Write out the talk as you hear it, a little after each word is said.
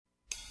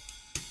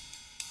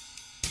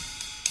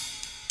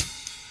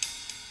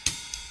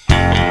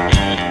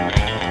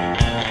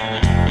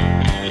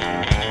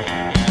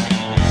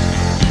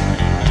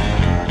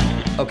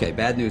Okay,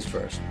 bad news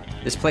first.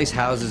 This place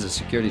houses a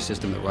security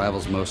system that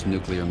rivals most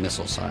nuclear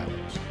missile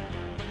silos.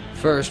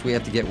 First, we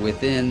have to get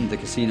within the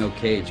casino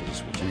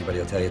cages, which anybody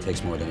will tell you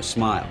takes more than a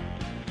smile.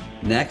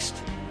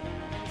 Next,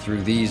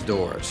 through these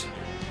doors,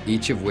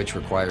 each of which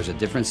requires a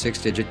different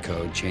 6-digit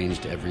code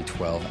changed every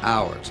 12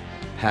 hours.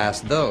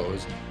 Past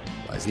those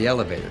lies the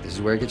elevator. This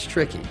is where it gets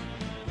tricky.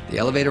 The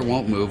elevator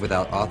won't move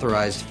without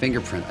authorized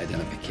fingerprint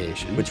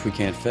identification, which we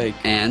can't fake,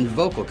 and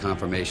vocal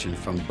confirmation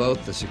from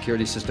both the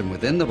security system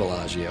within the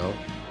Bellagio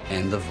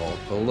and the vault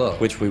below,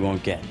 which we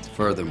won't get.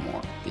 Furthermore,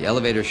 the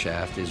elevator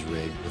shaft is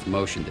rigged with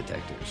motion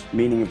detectors.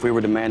 Meaning if we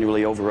were to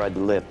manually override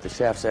the lift, the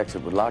shaft's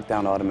exit would lock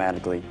down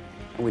automatically,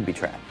 and we'd be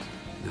trapped.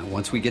 Now,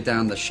 once we get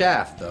down the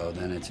shaft, though,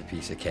 then it's a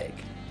piece of cake.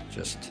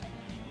 Just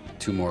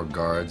 2 more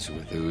guards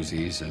with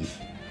Uzis and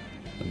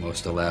the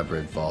most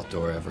elaborate vault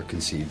door ever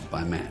conceived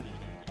by man.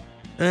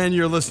 And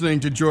you're listening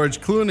to George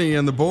Clooney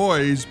and the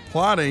boys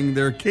plotting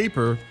their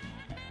caper.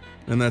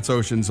 And that's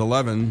Ocean's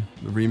 11,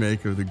 the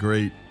remake of the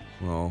great,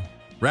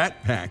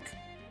 Rat Pack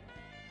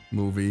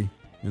movie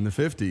in the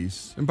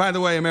 50s. And by the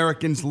way,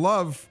 Americans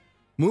love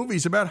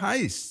movies about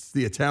heists.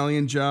 The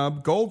Italian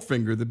Job,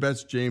 Goldfinger, the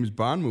best James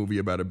Bond movie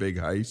about a big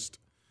heist.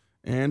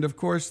 And, of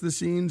course, the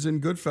scenes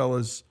in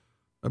Goodfellas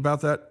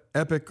about that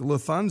epic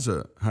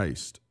Lufthansa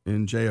heist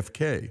in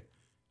JFK.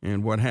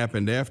 And what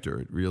happened after.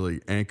 It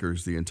really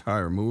anchors the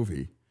entire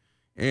movie.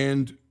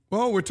 And,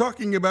 we're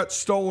talking about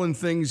stolen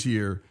things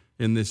here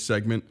in this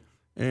segment.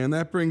 And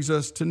that brings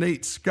us to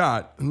Nate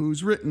Scott,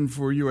 who's written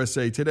for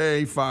USA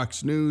Today,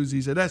 Fox News.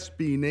 He's at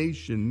SB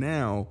Nation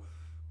now.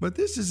 But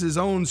this is his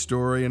own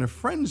story and a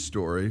friend's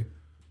story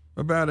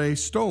about a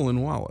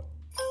stolen wallet.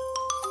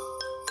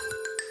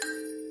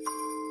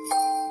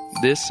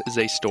 This is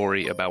a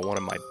story about one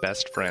of my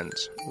best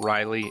friends,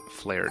 Riley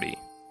Flaherty.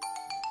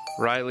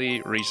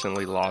 Riley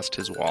recently lost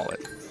his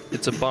wallet.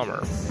 It's a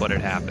bummer, but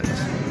it happens.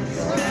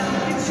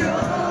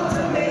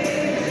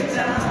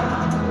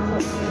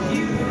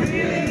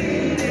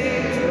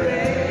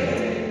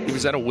 He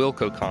was at a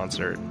Wilco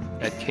concert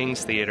at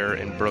King's Theater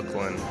in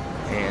Brooklyn,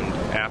 and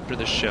after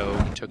the show,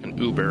 he took an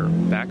Uber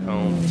back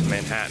home to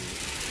Manhattan.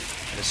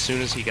 And as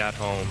soon as he got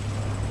home,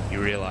 he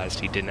realized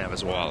he didn't have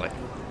his wallet.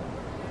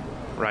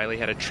 Riley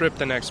had a trip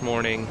the next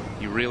morning.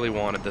 He really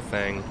wanted the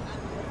thing.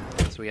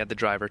 So he had the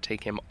driver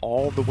take him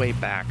all the way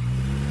back.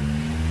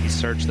 He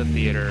searched the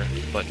theater,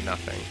 but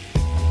nothing.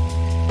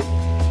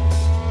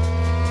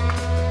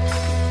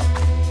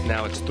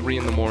 Now it's 3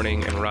 in the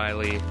morning, and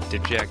Riley,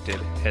 dejected,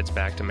 heads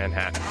back to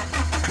Manhattan.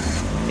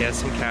 He has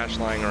some cash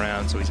lying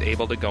around, so he's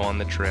able to go on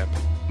the trip,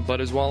 but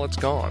his wallet's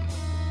gone.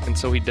 And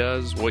so he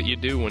does what you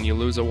do when you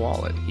lose a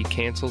wallet. He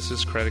cancels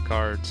his credit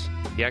cards.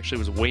 He actually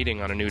was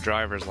waiting on a new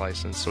driver's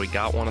license, so he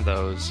got one of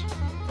those,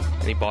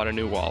 and he bought a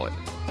new wallet.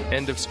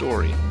 End of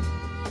story.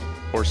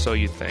 Or so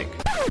you think.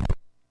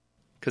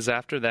 Because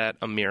after that,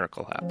 a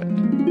miracle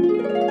happened.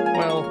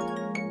 Well,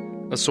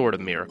 a sort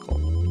of miracle.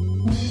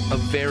 A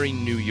very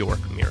New York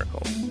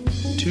miracle.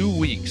 2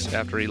 weeks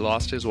after he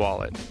lost his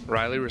wallet,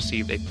 Riley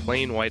received a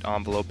plain white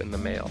envelope in the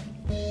mail.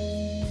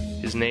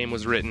 His name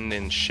was written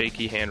in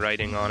shaky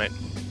handwriting on it,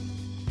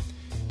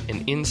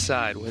 and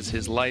inside was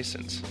his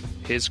license,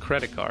 his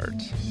credit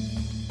cards,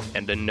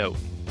 and a note.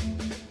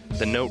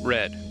 The note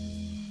read,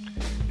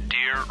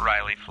 "Dear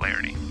Riley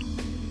Flaherty,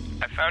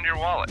 I found your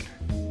wallet,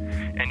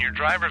 and your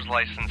driver's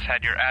license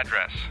had your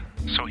address,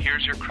 so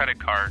here's your credit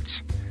cards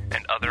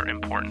and other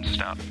important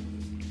stuff.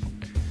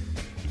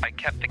 I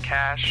kept the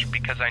cash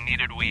because I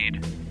needed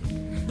weed,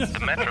 the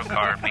Metro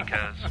card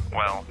because,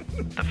 well,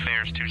 the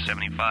fare's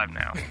 $2.75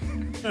 now,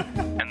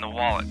 and the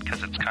wallet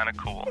because it's kind of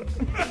cool.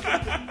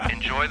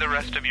 Enjoy the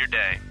rest of your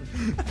day.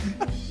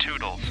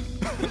 Toodles.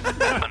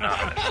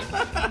 Anonymous."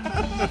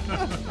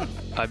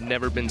 I've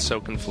never been so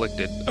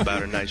conflicted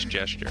about a nice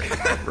gesture,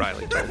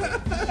 Riley told me.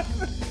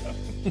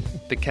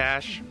 The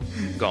cash,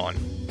 gone.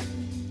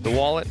 The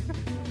wallet,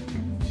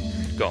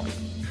 gone.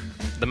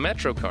 The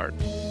Metro card,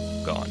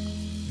 gone.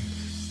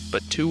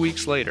 But 2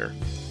 weeks later,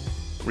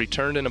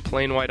 returned in a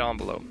plain white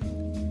envelope,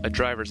 a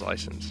driver's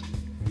license,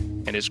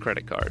 and his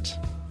credit cards.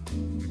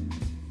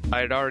 I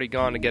had already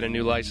gone to get a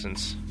new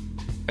license,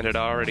 and had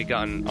already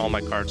gotten all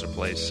my cards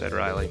replaced, said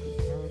Riley.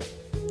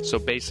 So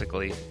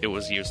basically, it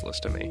was useless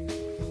to me.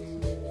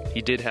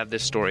 He did have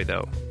this story,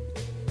 though,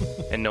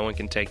 and no one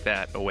can take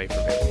that away from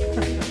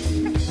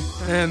him.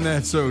 And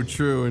that's so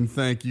true, and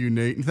thank you,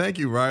 Nate. And thank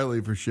you,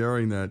 Riley, for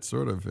sharing that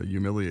sort of a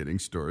humiliating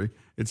story.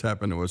 It's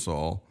happened to us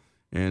all.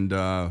 And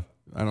I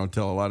don't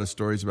tell a lot of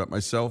stories about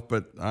myself,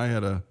 but I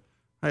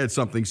had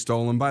something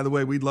stolen. By the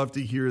way, we'd love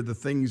to hear the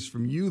things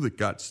from you that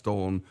got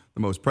stolen, the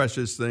most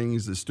precious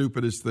things, the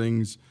stupidest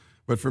things.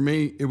 But for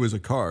me, it was a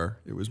car.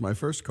 It was my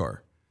first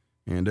car.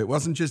 And it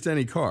wasn't just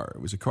any car.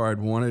 It was a car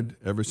I'd wanted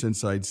ever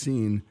since I'd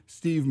seen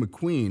Steve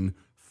McQueen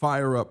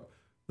fire up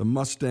the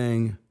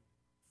Mustang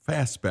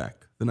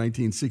Fastback, the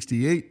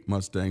 1968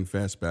 Mustang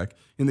Fastback,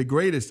 in the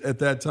greatest, at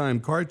that time,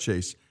 car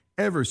chase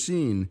ever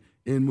seen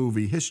in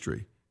movie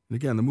history. And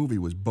again, the movie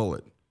was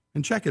Bullet.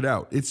 And check it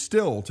out. It's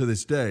still, to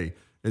this day,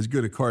 as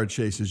good a car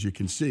chase as you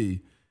can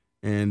see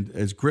and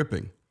as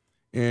gripping.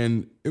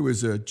 And it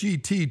was a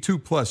GT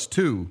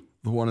 2+2,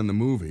 the one in the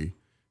movie.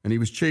 And he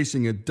was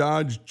chasing a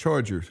Dodge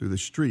Charger through the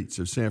streets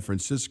of San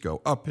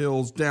Francisco, up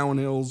hills, down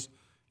hills.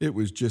 It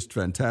was just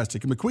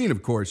fantastic. And McQueen,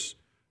 of course,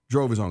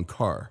 drove his own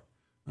car.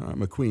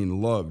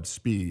 McQueen loved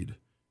speed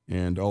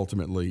and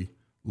ultimately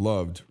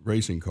loved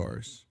racing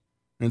cars.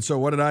 And so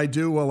what did I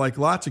do? Well, like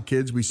lots of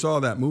kids, we saw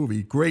that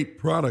movie. Great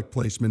product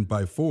placement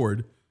by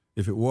Ford,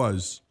 if it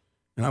was.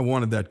 And I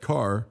wanted that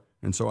car.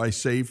 And so I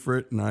saved for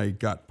it, and I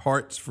got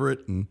parts for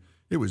it. And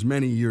it was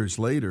many years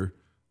later,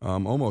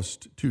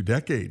 almost 2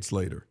 decades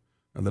later,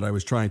 that I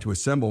was trying to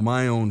assemble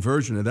my own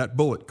version of that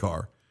Bullitt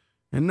car.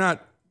 And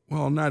not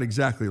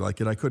exactly like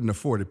it. I couldn't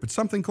afford it, but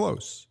something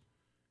close.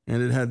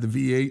 And it had the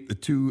V8, the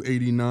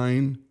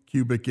 289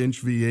 cubic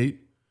inch V8.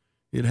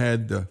 It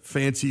had the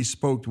fancy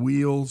spoked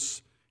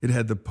wheels. It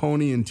had the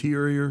pony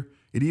interior.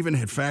 It even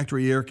had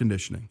factory air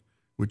conditioning,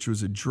 which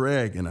was a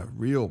drag and a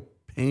real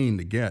pain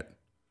to get.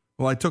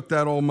 Well, I took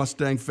that old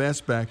Mustang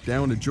Fastback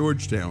down to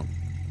Georgetown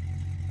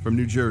from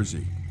New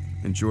Jersey.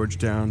 And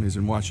Georgetown is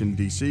in Washington,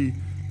 D.C.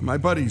 My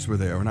buddies were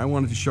there, and I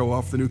wanted to show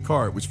off the new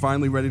car. It was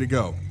finally ready to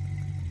go.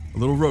 A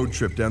little road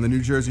trip down the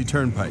New Jersey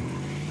Turnpike,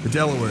 the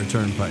Delaware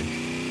Turnpike,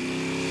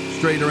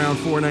 straight around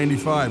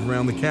 495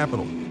 around the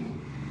Capitol,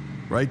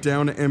 right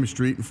down to M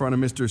Street in front of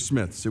Mr.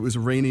 Smith's. It was a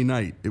rainy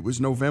night. It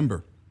was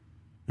November,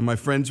 and my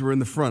friends were in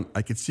the front.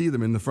 I could see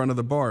them in the front of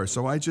the bar,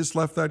 so I just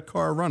left that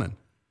car running.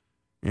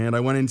 And I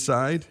went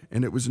inside,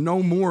 and it was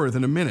no more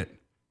than a minute.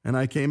 And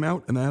I came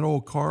out, and that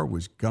old car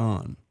was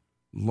gone,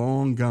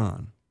 long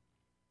gone.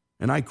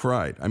 And I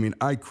cried.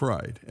 I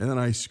cried. And then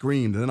I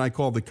screamed. And then I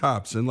called the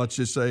cops. And let's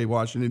just say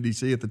Washington,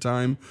 D.C. at the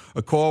time,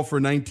 a call for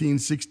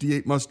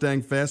 1968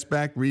 Mustang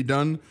Fastback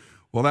redone.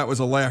 Well, that was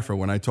a laugher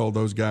when I told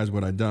those guys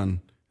what I'd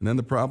done. And then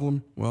the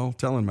problem? Well,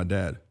 telling my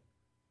dad.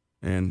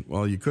 And,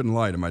 well, you couldn't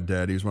lie to my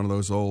dad. He was one of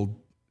those old,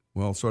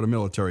 well, sort of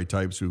military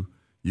types who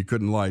you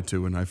couldn't lie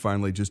to. And I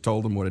finally just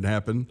told him what had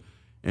happened.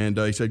 And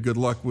he said, good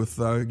luck with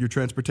your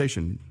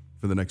transportation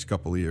for the next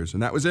couple of years.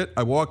 And that was it.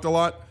 I walked a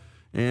lot.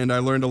 And I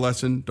learned a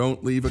lesson.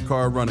 Don't leave a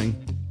car running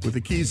with the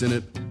keys in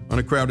it on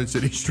a crowded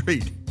city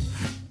street.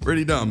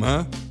 Pretty dumb,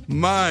 huh?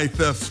 My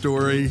theft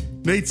story,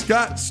 Nate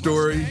Scott's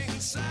story,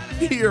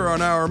 here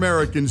on Our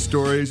American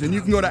Stories. And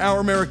you can go to Our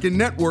American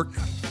Network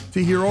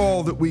to hear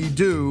all that we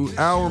do,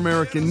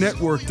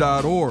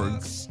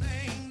 ouramericannetwork.org.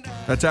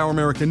 That's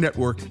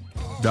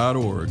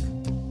ouramericannetwork.org.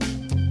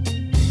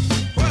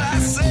 What I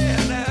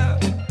said now,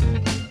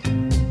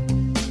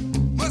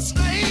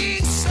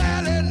 Mustang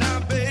Sally now,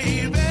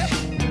 baby.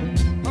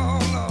 Oh,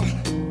 no.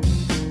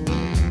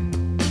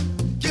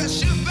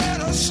 Guess you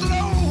better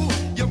slow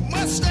your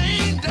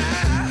Mustang down.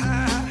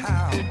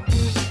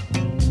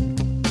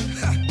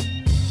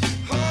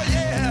 Oh,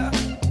 yeah.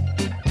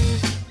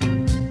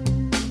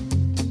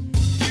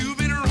 You've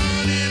been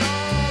running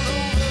all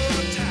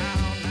over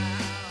town now.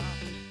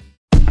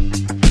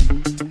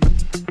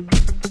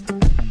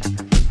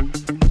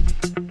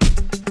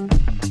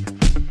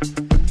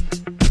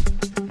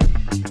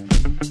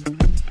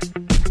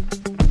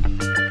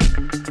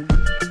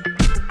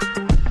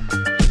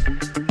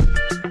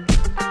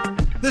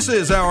 This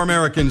is Our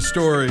American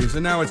Stories,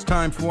 and now it's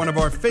time for one of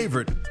our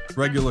favorite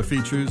regular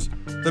features,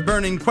 the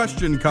Burning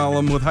Question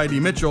column with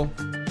Heidi Mitchell.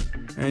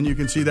 And you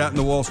can see that in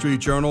the Wall Street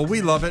Journal.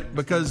 We love it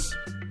because,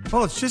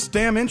 well, it's just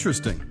damn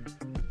interesting.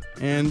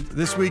 And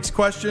this week's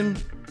question,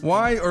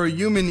 why are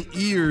human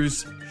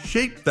ears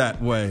shaped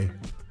that way?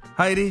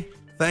 Heidi,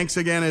 thanks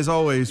again, as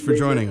always, for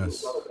joining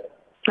us.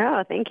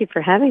 Oh, thank you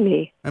for having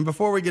me. And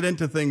before we get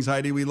into things,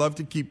 Heidi, we love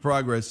to keep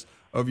progress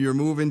of your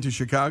move into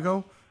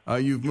Chicago.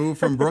 You've moved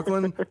from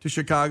Brooklyn to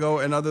Chicago,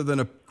 and other than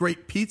a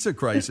great pizza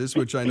crisis,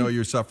 which I know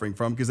you're suffering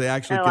from because they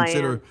actually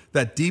consider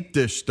that deep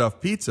dish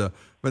stuffed pizza,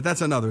 but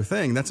that's another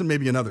thing. That's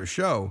maybe another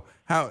show.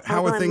 How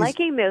are things?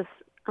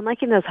 I'm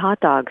liking those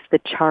hot dogs, the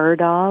char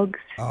dogs.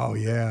 Oh,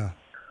 yeah.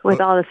 With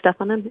all the stuff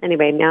on them.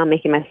 Anyway, now I'm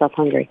making myself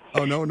hungry.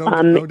 Oh, no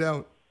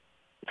doubt.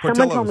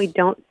 Someone told me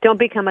don't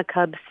become a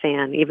Cubs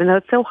fan, even though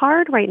it's so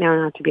hard right now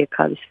not to be a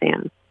Cubs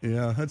fan.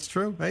 Yeah, that's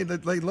true. Hey,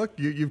 look,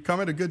 you've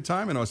come at a good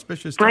time, an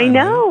auspicious time. I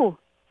know. Right?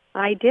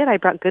 I did. I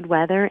brought good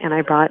weather, and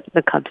I brought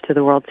the Cubs to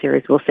the World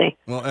Series. We'll see.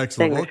 Well,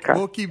 excellent.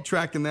 We'll keep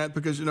tracking that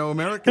because,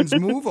 Americans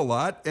move a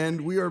lot,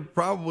 and we are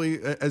probably,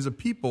 as a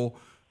people,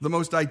 the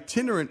most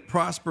itinerant,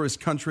 prosperous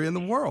country in the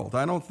world.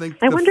 I don't think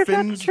I wonder if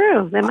that's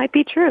true. That might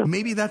be true.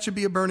 Maybe that should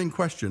be a burning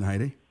question,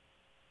 Heidi.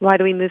 Why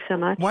do we move so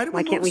much? Why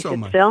can't we so sit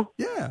much? still?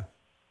 Yeah.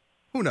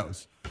 Who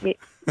knows?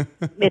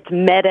 It's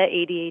meta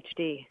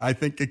ADHD. I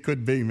think it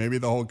could be. Maybe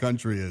the whole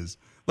country is.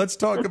 Let's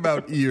talk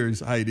about ears,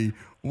 Heidi.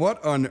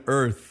 What on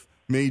earth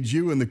made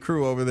you and the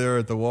crew over there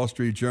at the Wall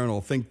Street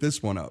Journal think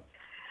this one up?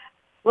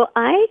 Well,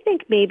 I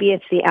think maybe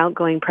it's the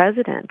outgoing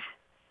president.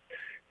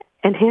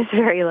 And his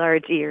very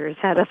large ears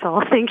had us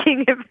all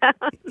thinking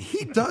about.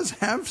 He does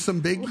have some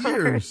big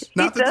ears.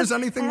 Not that there's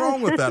anything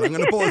wrong with that. I'm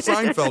going to pull a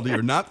Seinfeld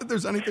here. Not that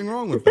there's anything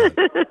wrong with that.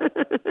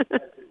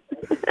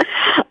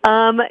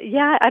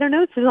 Yeah, I don't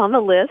know. It's on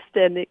the list,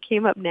 and it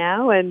came up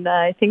now. And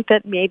I think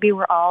that maybe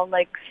we're all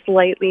like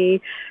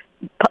slightly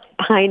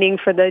pining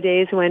for the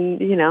days when,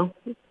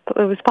 it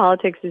was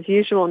politics as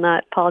usual,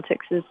 not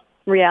politics as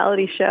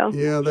reality show.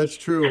 Yeah, that's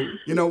true.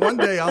 One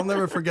day, I'll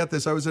never forget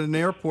this. I was at an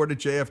airport at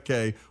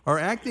JFK. Our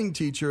acting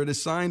teacher had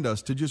assigned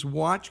us to just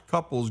watch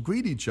couples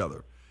greet each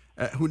other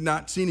who'd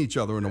not seen each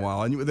other in a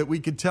while, and that we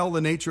could tell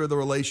the nature of the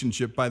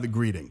relationship by the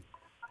greeting.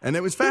 And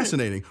it was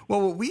fascinating.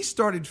 Well, what we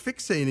started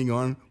fixating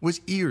on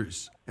was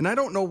ears. And I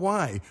don't know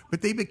why,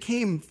 but they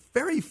became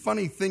very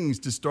funny things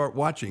to start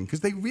watching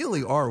because they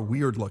really are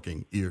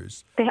weird-looking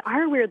ears. They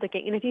are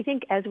weird-looking. And if you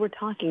think, as we're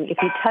talking, if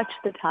you touch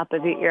the top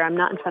of your ear, I'm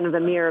not in front of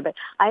a mirror, but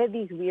I have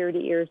these weird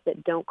ears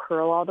that don't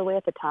curl all the way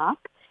at the top.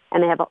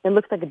 And it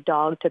looks like a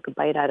dog took a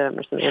bite out of them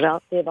or something.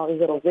 They have all these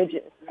little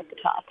ridges at the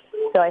top.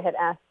 So I had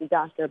asked the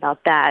doctor about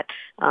that,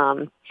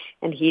 and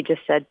he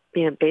just said,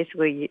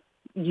 basically,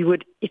 you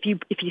would, if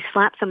you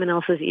slap someone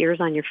else's ears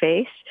on your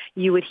face,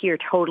 you would hear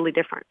totally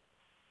different.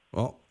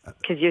 Well,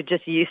 because you're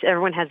just used.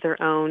 Everyone has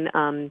their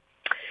own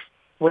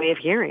way of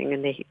hearing,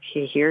 and they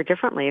hear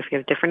differently. If you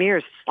have different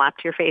ears slapped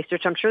to your face,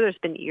 which I'm sure there's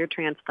been ear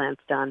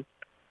transplants done,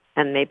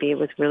 and maybe it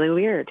was really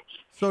weird.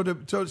 So do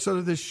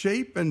the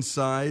shape and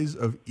size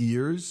of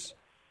ears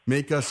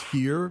make us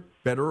hear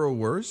better or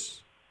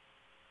worse?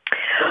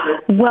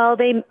 Well,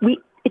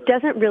 it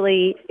doesn't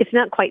really. It's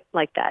not quite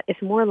like that.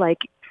 It's more like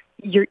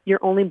you're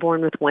only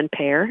born with one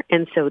pair,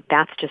 and so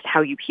that's just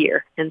how you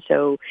hear. And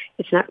so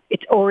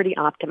it's already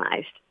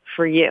optimized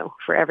for you,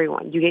 for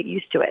everyone. You get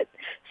used to it.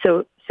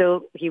 So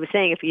he was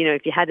saying if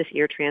you had this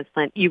ear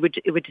transplant, it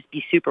would just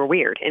be super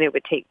weird, and it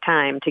would take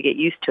time to get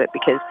used to it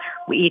because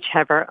we each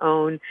have our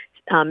own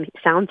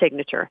sound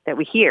signature that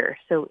we hear.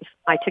 So if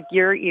I took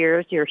your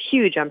ears, your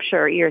huge, I'm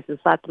sure, ears, and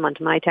slapped them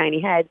onto my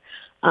tiny head,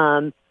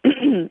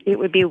 it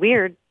would be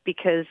weird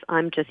because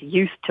I'm just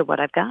used to what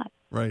I've got.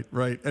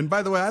 Right. And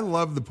by the way, I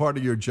love the part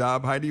of your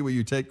job, Heidi, where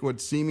you take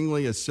what's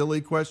seemingly a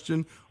silly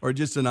question or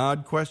just an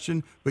odd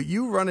question, but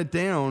you run it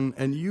down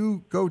and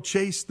you go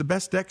chase the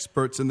best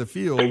experts in the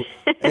field.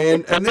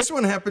 and this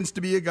one happens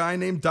to be a guy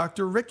named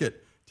Dr.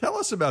 Rickett. Tell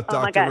us about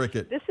Dr.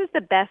 Rickett. This is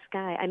the best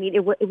guy. I mean,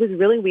 it was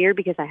really weird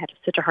because I had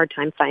such a hard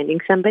time finding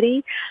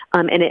somebody,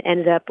 and I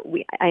ended up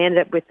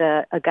with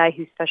a guy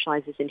who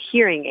specializes in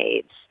hearing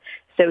aids.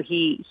 So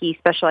he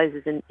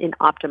specializes in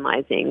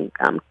optimizing,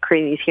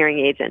 creating these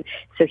hearing aids, and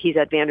so he's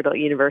at Vanderbilt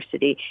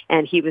University,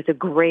 and he was a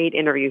great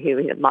interview.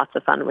 He had lots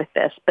of fun with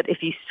this. But if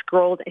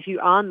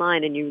you're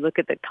online and you look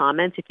at the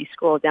comments, if you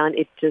scroll down,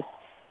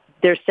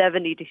 there's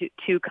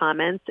 72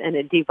 comments, and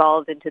it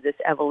devolved into this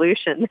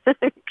evolution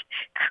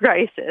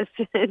crisis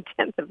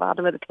at the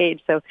bottom of the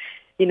page. So,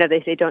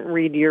 they say don't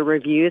read your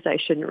reviews. I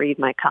shouldn't read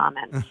my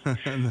comments.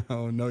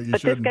 No, you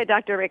but shouldn't. This guy,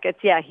 Dr. Ricketts,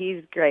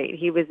 he's great.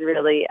 He was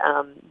really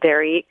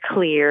very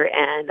clear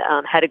and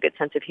had a good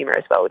sense of humor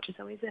as well, which is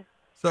always a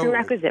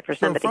prerequisite for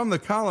somebody. So from the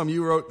column,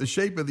 you wrote, the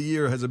shape of the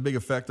ear has a big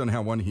effect on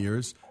how one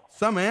hears.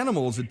 Some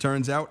animals, it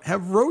turns out,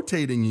 have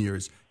rotating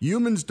ears.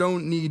 Humans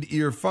don't need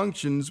ear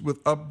functions with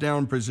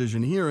up-down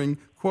precision hearing,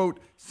 quote,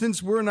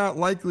 since we're not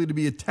likely to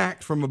be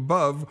attacked from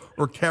above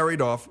or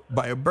carried off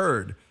by a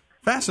bird.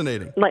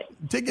 Fascinating. Like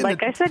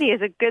I said, he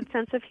has a good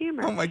sense of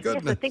humor. Oh, my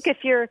goodness. Yeah, so think if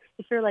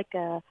you're like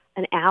an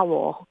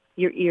owl,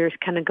 your ears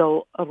kind of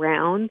go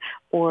around,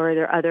 or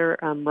there are other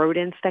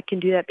rodents that can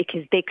do that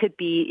because they could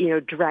be,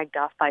 dragged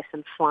off by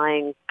some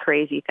flying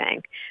crazy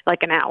thing,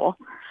 like an owl.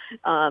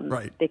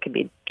 Right. They could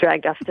be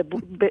dragged off.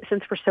 But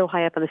since we're so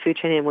high up on the food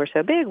chain and we're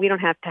so big, we don't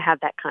have to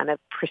have that kind of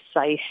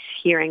precise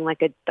hearing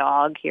like a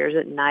dog hears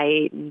at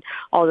night and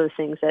all those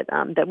things that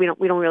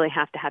we don't really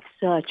have to have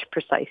such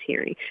precise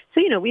hearing.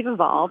 So, we've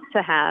evolved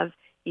to have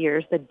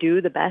ears that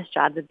do the best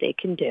job that they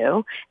can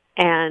do,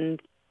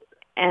 and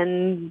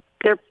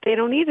they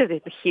don't need to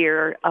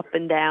hear up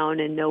and down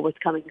and know what's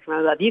coming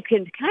from above. You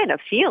can kind of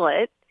feel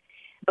it,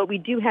 but we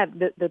do have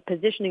the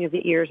positioning of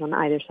the ears on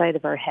either side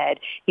of our head.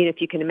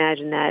 If you can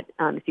imagine that,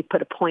 if you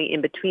put a point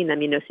in between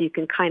them, so you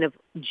can kind of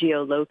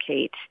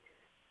geolocate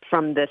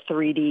from the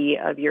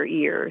 3D of your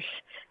ears.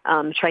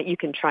 You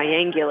can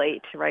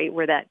triangulate, right,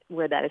 where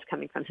that is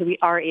coming from. So we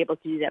are able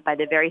to do that by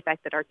the very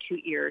fact that our two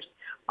ears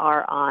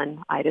are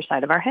on either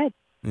side of our head.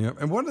 Yeah.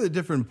 And what are the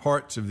different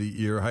parts of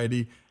the ear,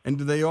 Heidi? And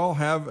do they all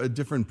have a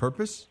different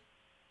purpose?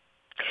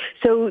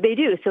 So they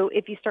do. So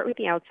if you start with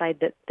the outside,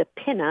 the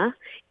pinna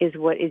is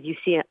what you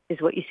see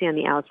on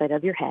the outside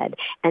of your head,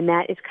 and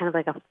that is kind of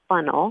like a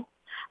funnel.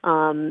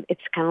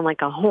 It's kind of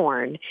like a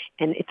horn,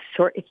 and it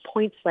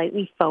points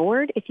slightly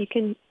forward. If you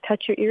can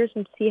touch your ears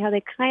and see how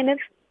they kind of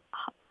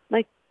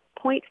like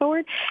point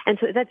forward, and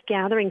so that's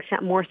gathering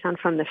more sound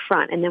from the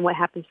front. And then what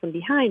happens from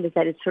behind is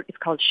that it's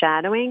called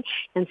shadowing,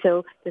 and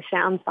so the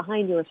sounds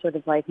behind you are sort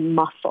of like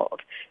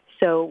muffled.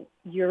 So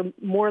you're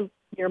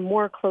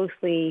more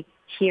closely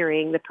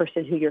hearing the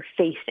person who you're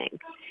facing,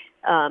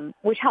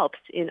 which helps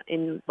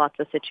in lots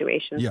of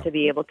situations to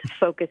be able to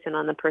focus in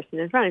on the person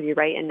in front of you,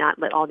 right, and not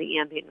let all the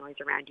ambient noise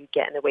around you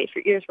get in the way. If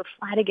your ears were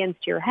flat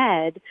against your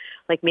head,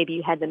 like maybe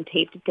you had them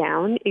taped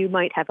down, you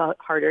might have a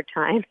harder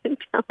time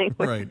telling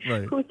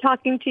who's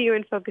talking to you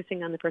and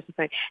focusing on the person in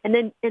front of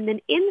you. And then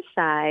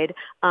inside,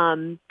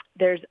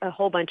 there's a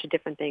whole bunch of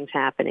different things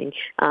happening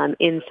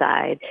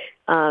inside,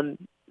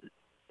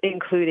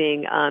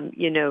 including,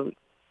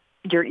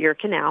 your ear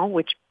canal,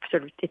 which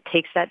sort of it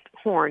takes that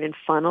horn and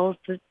funnels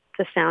the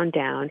sound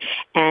down,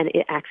 and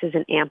it acts as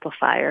an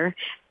amplifier.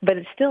 But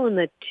it's still in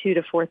the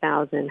 2,000 to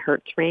 4,000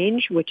 hertz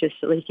range, which is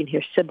so you can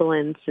hear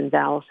sibilants and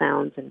vowel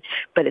sounds,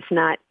 but it's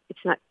not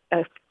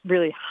a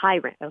really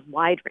a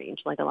wide range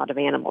like a lot of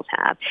animals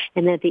have.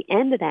 And at the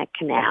end of that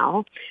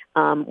canal,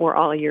 where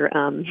all your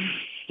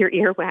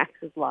earwax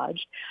is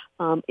lodged,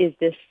 is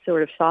this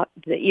sort of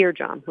the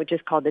eardrum, which is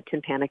called the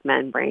tympanic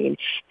membrane,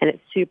 and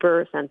it's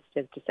super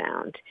sensitive to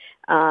sound.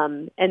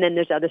 And then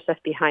there's other stuff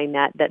behind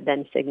that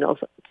then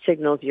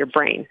signals your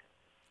brain.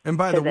 And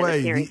by the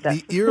way,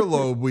 the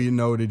earlobe we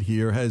noted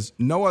here has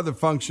no other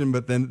function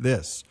but then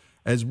this.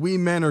 As we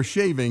men are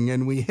shaving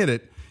and we hit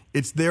it,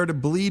 it's there to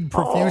bleed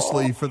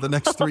profusely for the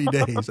next 3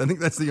 days. I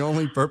think that's the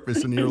only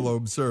purpose an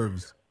earlobe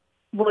serves.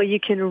 Well, you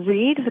can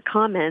read the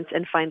comments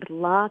and find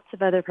lots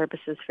of other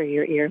purposes for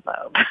your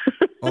earlobe.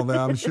 Oh,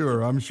 I'm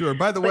sure.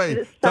 By the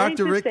way,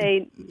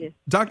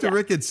 Dr.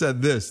 Ricketts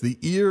said this: the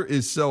ear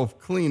is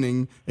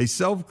self-cleaning, a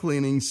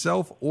self-cleaning,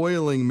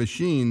 self-oiling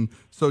machine,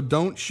 so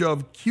don't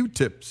shove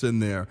Q-tips in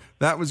there.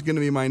 That was going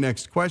to be my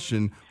next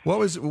question. What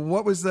was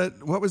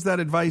that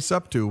advice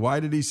up to? Why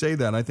did he say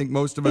that? I think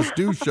most of us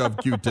do shove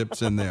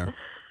Q-tips in there.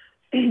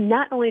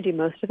 Not only do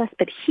most of us,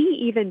 but he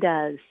even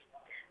does.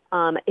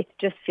 It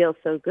just feels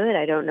so good.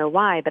 I don't know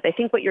why, but I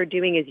think what you're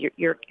doing is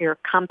you're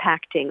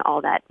compacting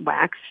all that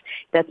wax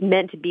that's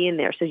meant to be in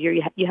there. So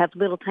you have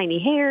little tiny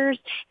hairs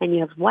and you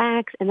have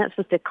wax, and that's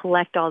supposed to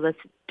collect all this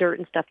dirt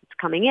and stuff that's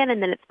coming in,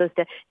 and then it's supposed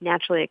to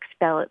naturally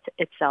expel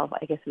itself.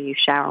 I guess when you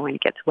shower, when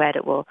it gets wet,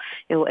 it will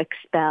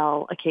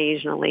expel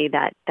occasionally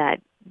that.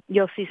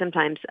 You'll see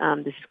sometimes,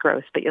 this is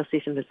gross, but you'll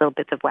see some little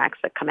bits of wax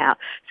that come out.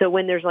 So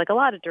when there's like a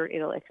lot of dirt,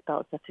 it'll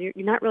expel itself. So you're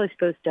not really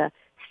supposed to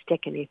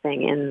stick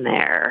anything in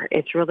there.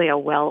 It's really a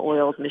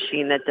well-oiled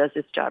machine that does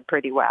its job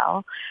pretty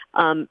well.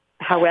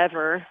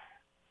 However,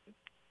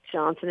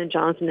 Johnson &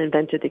 Johnson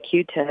invented the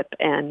Q-tip,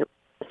 and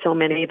so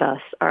many of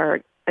us are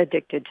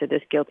addicted to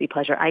this guilty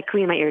pleasure. I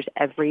clean my ears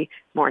every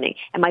morning,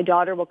 and my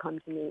daughter will come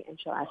to me and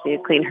she'll ask me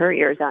to clean her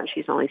ears out, and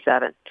she's only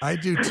 7. I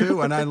do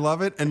too, and I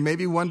love it. And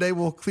maybe one day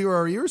we'll clear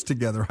our ears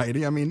together,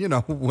 Heidi. I mean,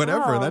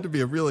 whatever. That'd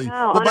be a really...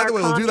 Wow. Well, by the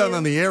way, we'll do that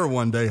on the air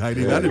one day,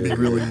 Heidi. That'd be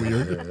really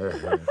weird.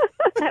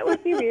 That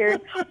would be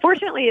weird.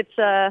 Fortunately,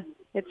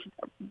 it's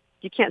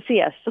you can't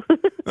see us.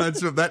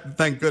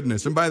 Thank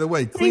goodness. And by the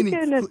way,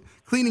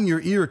 cleaning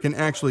your ear can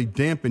actually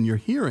dampen your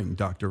hearing,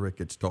 Dr.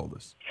 Ricketts told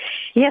us.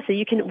 Yeah, so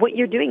you can. What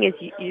you're doing is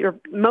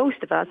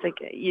most of us,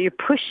 you're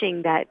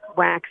pushing that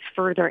wax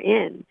further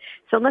in.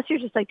 So unless you're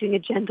just like doing a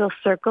gentle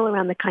circle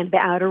around the kind of the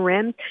outer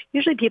rim,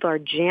 usually people are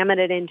jamming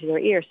it into their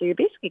ear. So you're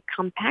basically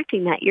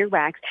compacting that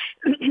earwax.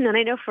 And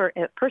I know, for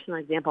a personal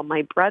example,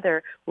 my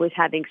brother was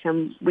having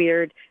some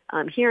weird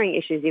hearing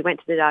issues. He went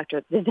to the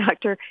doctor. The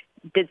doctor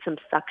did some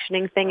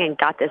suctioning thing and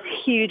got this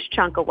huge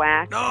chunk of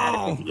wax out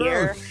of his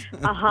ear.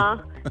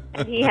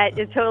 And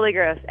it's totally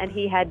gross. And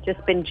he had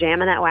just been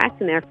jamming that wax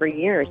in there for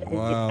years. And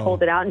he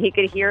pulled it out and he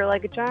could hear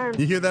like a charm.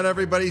 You hear that,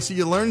 everybody? So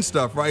you learn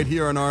stuff right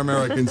here on Our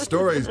American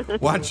Stories.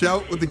 Watch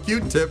out with the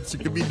Q-tips. It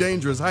could be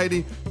dangerous.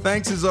 Heidi,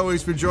 thanks as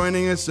always for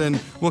joining us.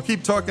 And we'll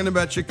keep talking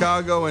about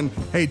Chicago. And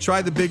hey,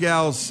 try the Big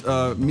Al's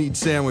meat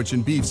sandwich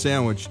and beef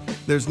sandwich.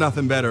 There's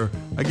nothing better.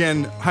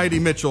 Again, Heidi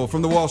Mitchell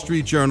from the Wall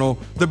Street Journal.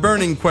 The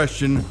burning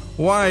question: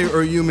 why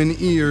are human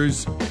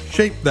ears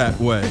shaped that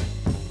way?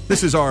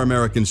 This is Our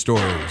American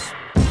Stories.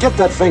 Get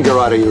that finger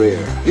out of your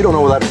ear. You don't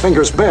know where that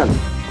finger's been.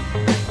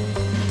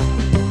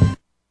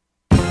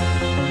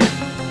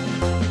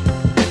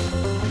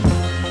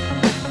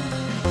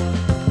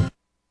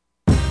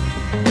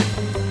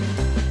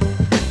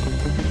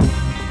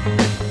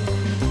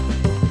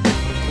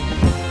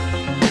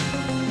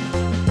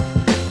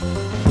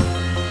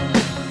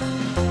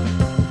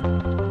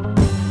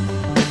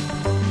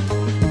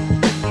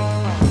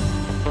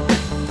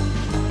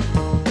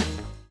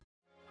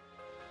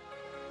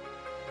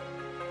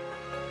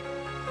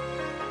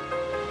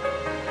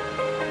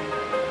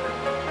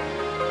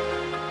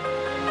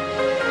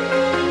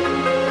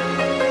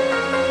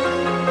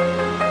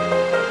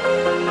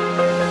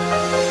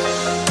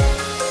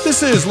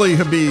 This is Lee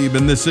Habib,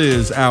 and this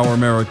is Our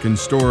American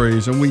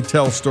Stories, and we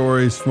tell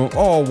stories from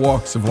all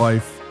walks of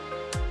life.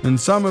 And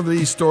some of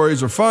these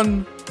stories are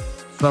fun,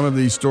 some of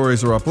these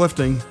stories are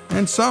uplifting,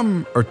 and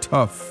some are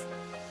tough.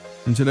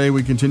 And today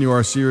we continue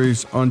our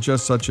series on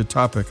just such a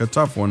topic, a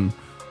tough one.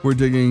 We're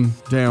digging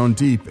down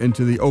deep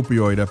into the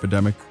opioid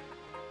epidemic.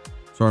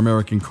 It's our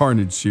American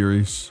Carnage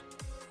series.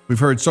 We've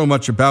heard so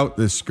much about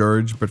this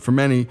scourge, but for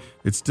many,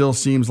 it still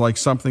seems like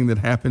something that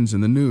happens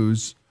in the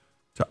news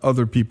to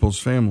other people's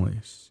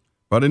families.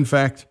 But in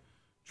fact,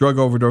 drug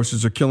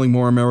overdoses are killing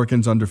more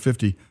Americans under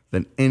 50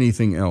 than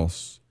anything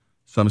else.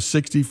 Some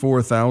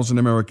 64,000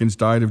 Americans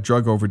died of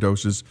drug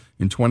overdoses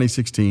in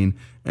 2016,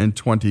 and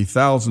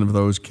 20,000 of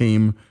those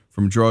came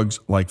from drugs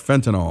like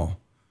fentanyl.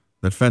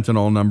 That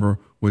fentanyl number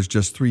was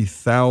just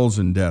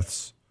 3,000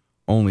 deaths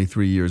only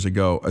 3 years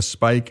ago, a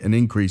spike, an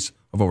increase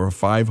of over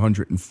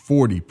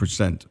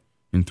 540%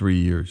 in 3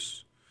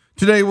 years.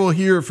 Today we'll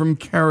hear from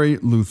Carrie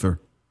Luther,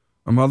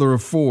 a mother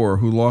of 4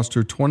 who lost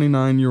her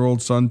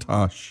 29-year-old son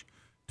Tosh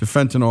to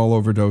fentanyl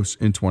overdose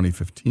in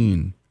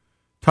 2015.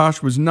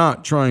 Tosh was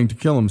not trying to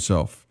kill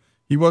himself.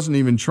 He wasn't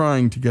even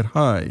trying to get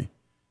high.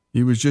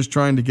 He was just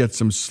trying to get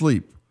some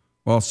sleep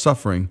while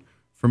suffering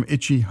from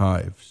itchy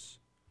hives.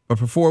 But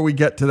before we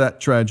get to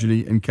that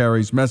tragedy and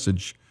Carrie's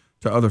message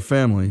to other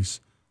families,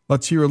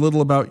 let's hear a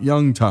little about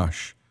young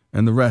Tosh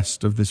and the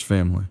rest of this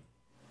family.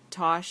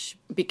 Tosh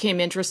became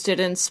interested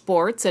in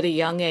sports at a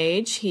young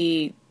age.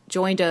 He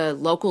joined a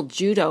local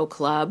judo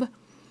club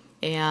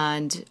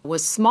and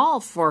was small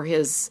for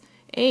his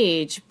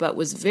age, but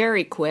was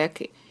very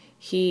quick.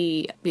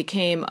 He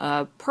became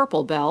a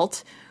purple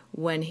belt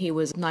when he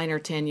was 9 or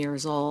 10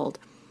 years old.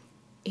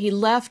 He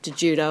left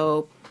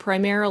judo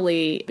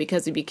primarily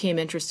because he became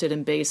interested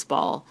in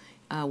baseball,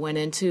 went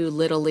into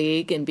Little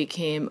League and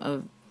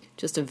became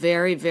just a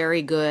very,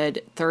 very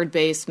good third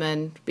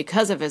baseman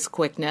because of his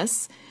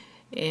quickness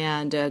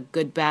and a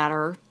good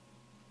batter,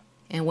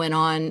 and went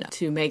on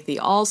to make the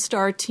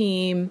All-Star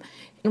team.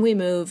 And we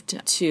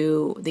moved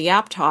to the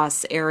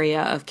Aptos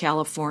area of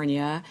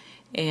California,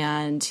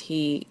 and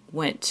he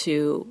went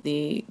to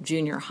the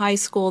junior high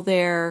school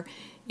there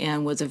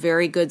and was a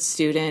very good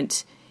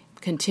student,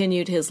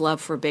 continued his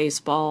love for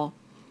baseball,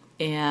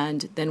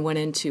 and then went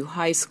into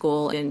high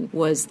school and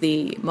was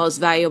the most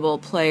valuable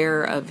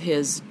player of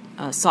his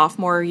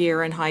sophomore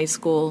year in high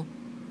school.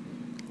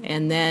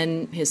 And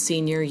then his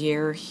senior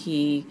year,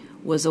 he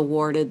was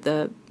awarded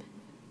the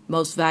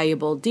most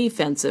valuable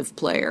defensive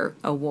player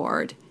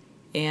award.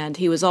 And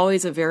he was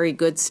always a very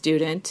good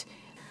student.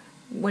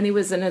 When he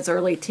was in his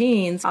early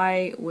teens,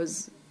 I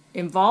was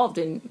involved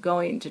in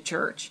going to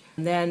church.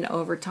 And then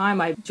over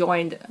time, I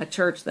joined a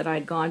church that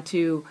I'd gone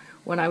to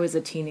when I was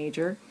a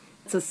teenager.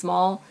 It's a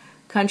small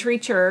country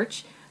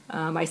church.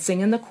 I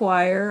sing in the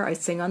choir. I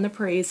sing on the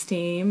praise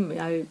team.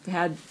 I've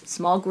had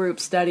small group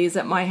studies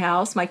at my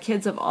house. My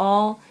kids have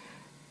all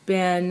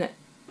been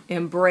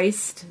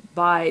embraced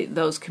by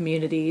those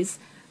communities.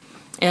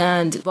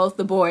 And both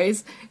the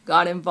boys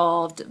got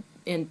involved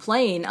in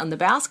playing on the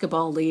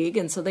basketball league,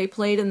 and so they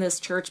played in this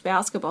church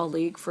basketball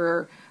league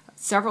for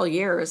several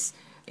years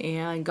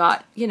and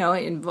got,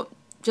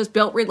 just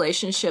built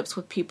relationships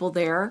with people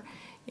there.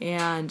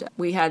 And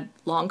we had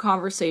long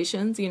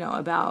conversations,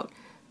 about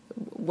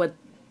what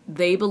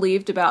they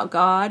believed about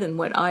God and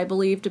what I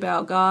believed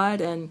about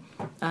God.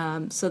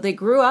 And so they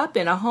grew up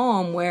in a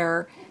home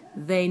where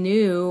they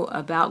knew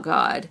about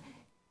God.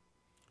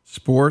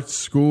 Sports,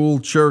 school,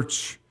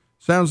 church.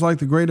 Sounds like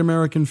the great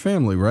American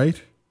family,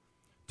 right?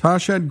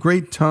 Tosh had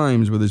great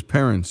times with his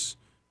parents,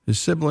 his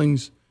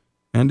siblings,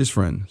 and his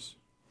friends.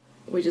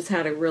 We just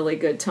had a really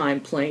good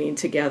time playing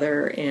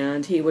together,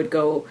 and he would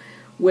go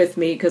with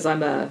me because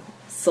I'm a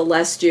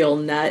celestial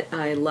nut.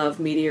 I love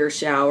meteor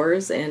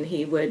showers, and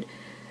he would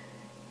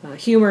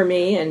humor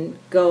me and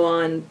go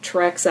on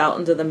treks out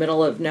into the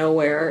middle of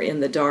nowhere in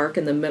the dark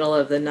in the middle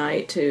of the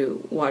night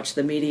to watch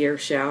the meteor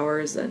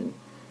showers. And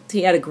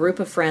he had a group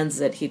of friends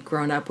that he'd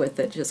grown up with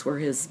that just were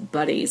his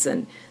buddies,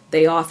 and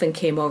they often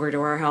came over to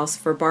our house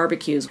for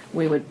barbecues.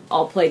 We would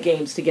all play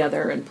games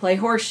together and play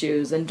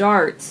horseshoes and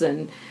darts.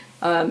 And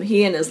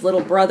he and his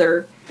little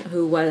brother,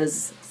 who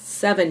was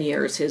 7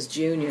 years his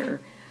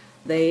junior,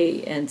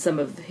 they and some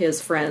of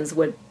his friends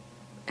would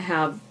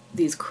have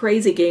these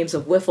crazy games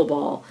of wiffle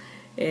ball.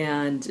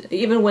 And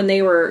even when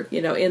they were,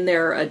 in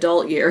their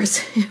adult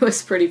years, it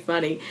was pretty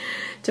funny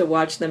to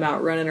watch them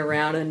out running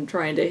around and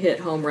trying to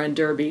hit home run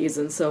derbies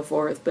and so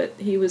forth. But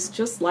he was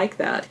just like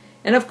that.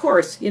 And of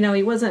course, he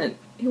wasn't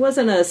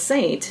a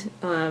saint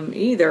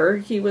either.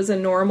 He was a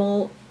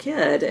normal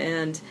kid,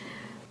 and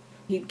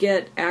he'd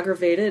get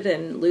aggravated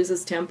and lose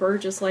his temper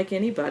just like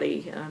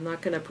anybody. I'm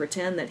not going to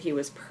pretend that he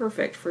was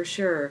perfect for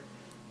sure,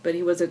 but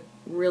he was a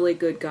really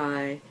good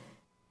guy.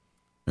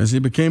 As he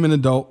became an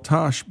adult,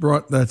 Tosh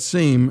brought that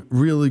same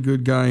really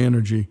good guy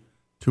energy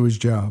to his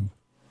job.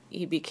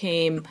 He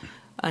became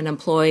an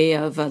employee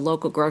of a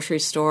local grocery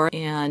store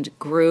and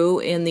grew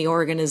in the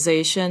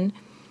organization.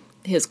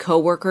 His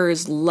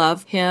coworkers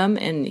loved him,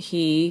 and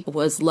he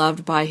was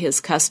loved by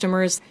his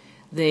customers.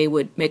 They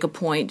would make a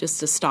point just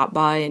to stop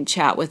by and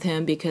chat with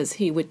him because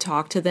he would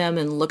talk to them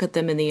and look at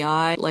them in the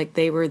eye like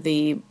they were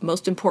the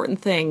most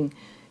important thing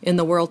in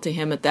the world to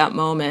him at that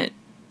moment.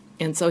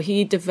 And so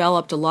he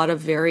developed a lot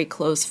of very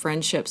close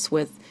friendships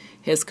with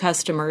his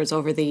customers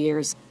over the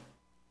years.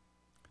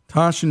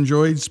 Tosh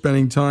enjoyed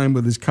spending time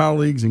with his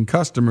colleagues and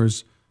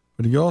customers,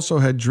 but he also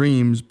had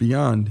dreams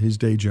beyond his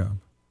day job.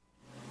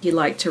 He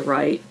liked to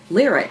write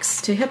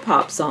lyrics to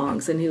hip-hop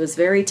songs, and he was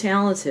very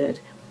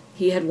talented.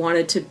 He had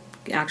wanted to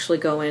actually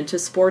go into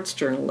sports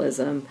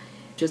journalism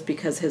just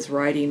because his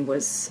writing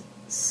was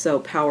so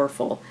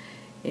powerful.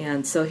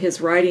 And so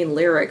his writing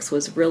lyrics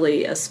was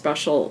really a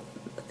special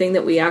thing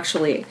that we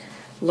actually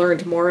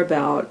learned more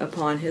about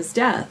upon his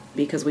death,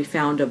 because we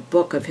found a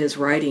book of his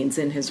writings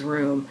in his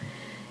room.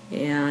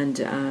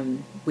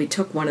 And we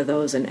took one of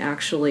those, and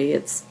actually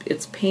it's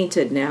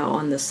painted now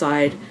on the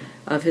side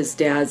of his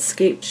dad's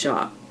skate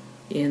shop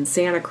in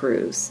Santa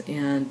Cruz,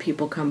 and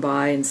people come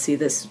by and see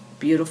this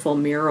beautiful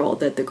mural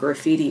that the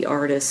graffiti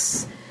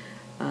artists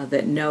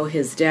that know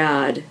his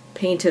dad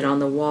painted on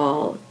the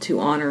wall to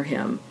honor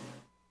him.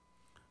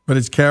 But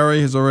as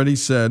Carrie has already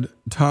said,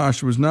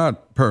 Tosh was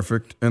not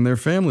perfect, and their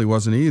family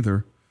wasn't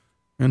either.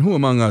 And who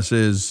among us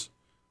is?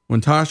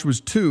 When Tosh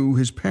was 2,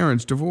 his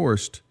parents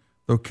divorced.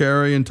 Though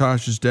Carrie and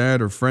Tosh's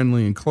dad are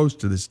friendly and close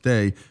to this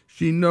day,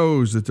 she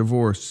knows that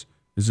divorce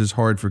is as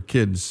hard for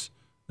kids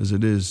as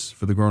it is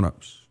for the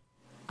grown-ups.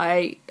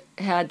 I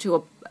had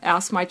to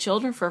ask my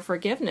children for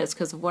forgiveness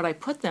because of what I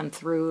put them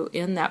through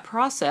in that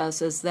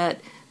process, is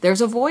that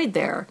there's a void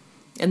there.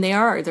 And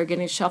they're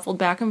getting shuffled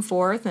back and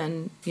forth,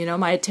 and,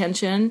 my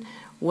attention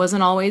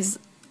wasn't always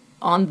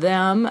on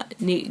them,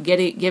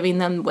 giving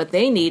them what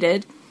they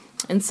needed.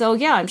 And so,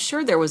 yeah, I'm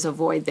sure there was a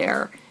void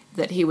there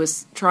that he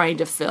was trying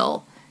to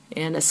fill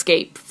and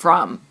escape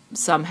from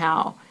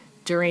somehow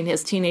during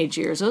his teenage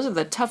years. Those are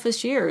the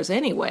toughest years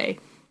anyway.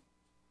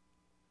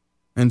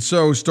 And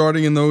so,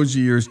 starting in those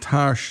years,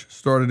 Tosh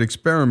started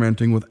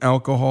experimenting with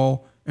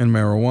alcohol and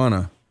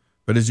marijuana.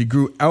 But as he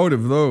grew out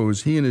of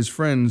those, he and his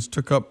friends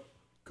took up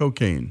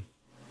cocaine.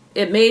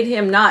 It made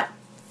him not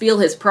feel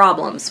his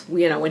problems.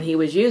 When he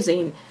was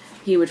using,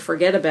 he would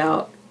forget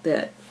about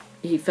that.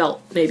 He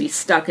felt maybe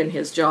stuck in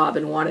his job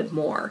and wanted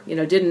more.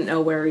 Didn't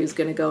know where he was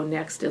going to go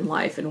next in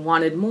life and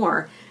wanted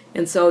more.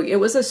 And so it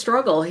was a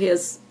struggle.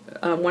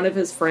 One of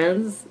his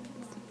friends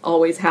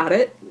always had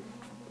it,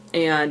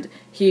 and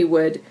he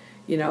would,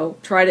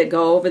 try to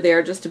go over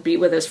there just to be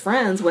with his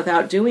friends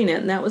without doing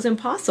it, and that was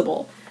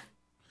impossible.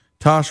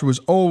 Tosh was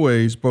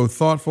always both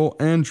thoughtful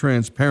and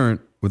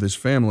transparent with his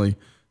family,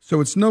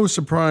 so it's no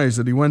surprise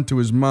that he went to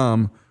his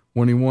mom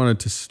when he wanted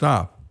to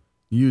stop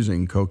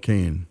using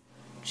cocaine.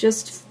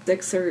 Just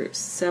 6 or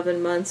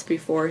 7 months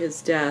before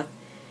his death,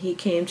 he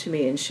came to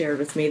me and shared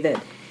with me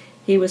that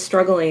he was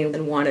struggling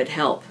and wanted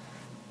help.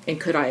 And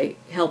could I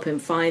help him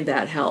find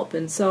that help?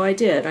 And so I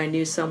did. I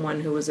knew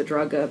someone who was a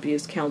drug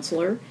abuse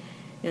counselor,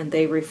 and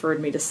they referred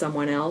me to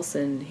someone else,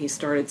 and he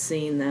started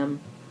seeing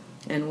them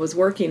and was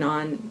working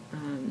on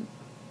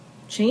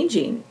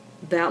changing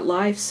that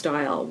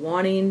lifestyle,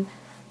 wanting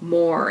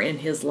more in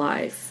his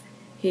life.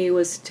 He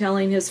was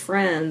telling his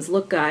friends,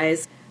 look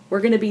guys,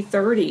 we're going to be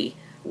 30.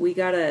 We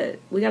gotta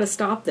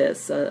stop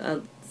this.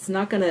 It's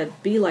not going to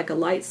be like a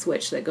light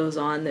switch that goes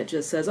on that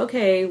just says,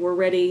 okay, we're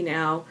ready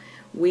now.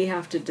 We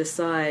have to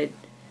decide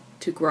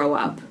to grow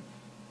up.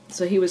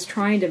 So he was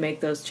trying to make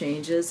those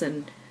changes,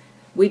 and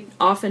we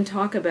often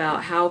talk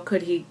about how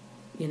could he,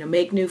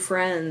 make new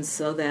friends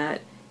so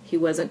that he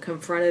wasn't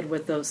confronted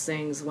with those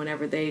things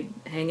whenever they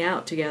hang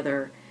out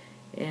together.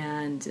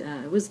 And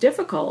it was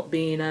difficult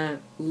being a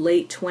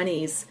late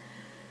 20s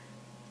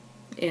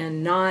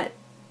and not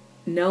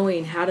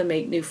knowing how to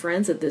make new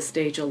friends at this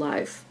stage of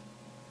life.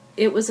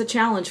 It was a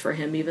challenge for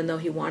him, even though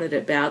he wanted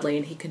it badly,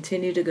 and he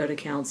continued to go to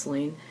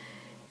counseling.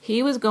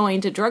 He was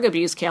going to drug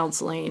abuse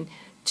counseling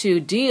to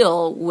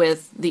deal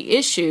with the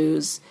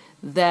issues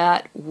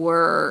that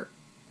were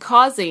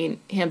causing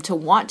him to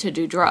want to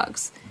do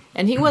drugs.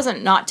 And he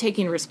wasn't not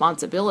taking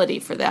responsibility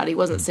for that. He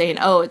wasn't saying,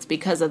 oh, it's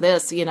because of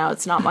this,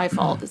 it's not my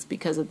fault. It's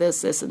because of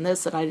this, and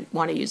this that I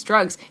want to use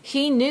drugs.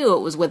 He knew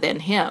it was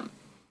within him.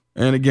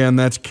 And again,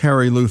 that's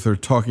Carrie Luther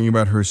talking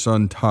about her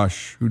son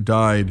Tosh, who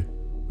died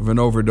of an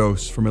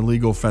overdose from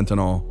illegal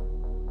fentanyl.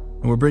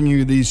 And we're bringing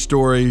you these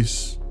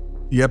stories,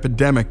 the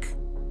epidemic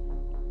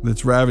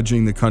that's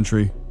ravaging the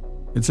country.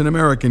 It's an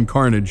American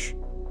carnage.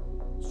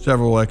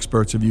 Several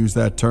experts have used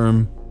that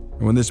term.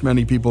 And when this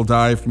many people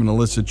die from an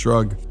illicit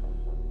drug,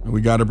 we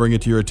got to bring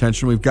it to your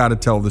attention. We've got to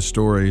tell the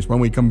stories. When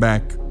we come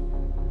back,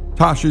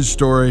 Tosh's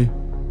story,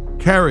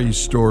 Carrie's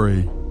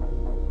story,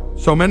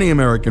 so many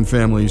American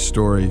families'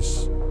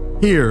 stories,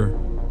 here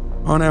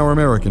on Our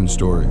American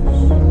Stories.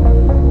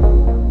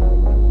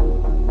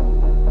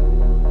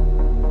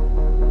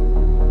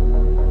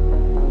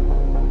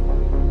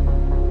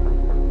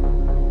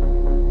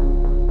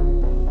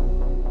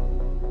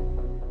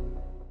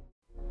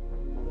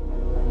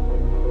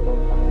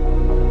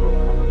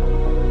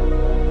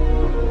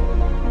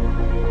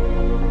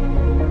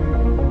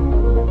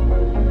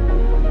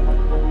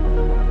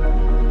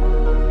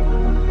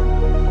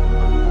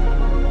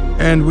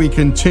 And we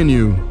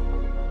continue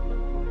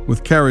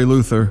with Carrie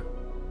Luther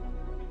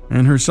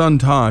and her son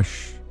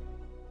Tosh.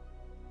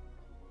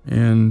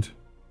 And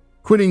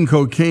quitting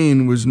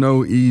cocaine was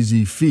no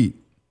easy feat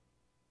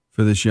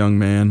for this young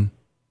man.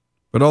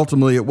 But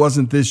ultimately, it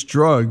wasn't this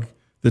drug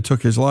that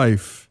took his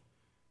life.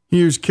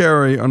 Here's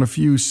Carrie on a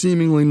few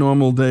seemingly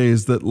normal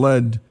days that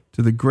led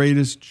to the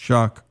greatest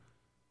shock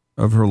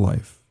of her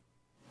life.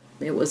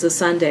 It was a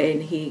Sunday,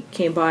 and he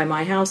came by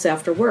my house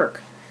after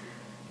work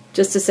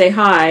just to say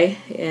hi,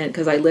 and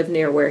because I lived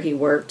near where he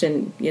worked,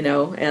 and,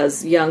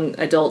 as young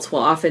adults will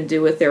often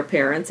do with their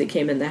parents, he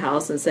came in the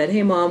house and said,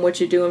 hey, Mom, what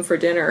you doing for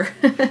dinner?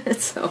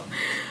 So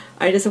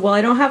I just said, well,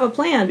 I don't have a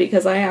plan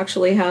because I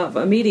actually have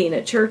a meeting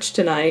at church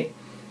tonight,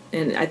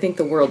 and I think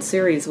the World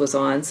Series was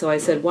on, so I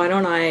said, why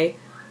don't I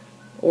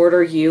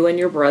order you and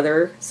your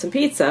brother some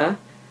pizza,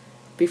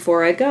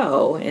 before I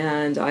go,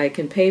 and I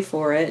can pay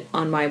for it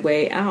on my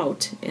way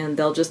out, and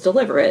they'll just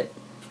deliver it.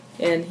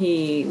 And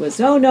he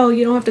was, oh, no,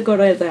 you don't have to go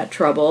to that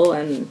trouble.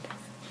 And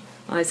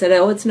I said,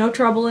 oh, it's no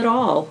trouble at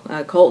all.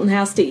 Colton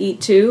has to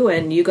eat too,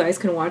 and you guys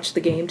can watch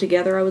the game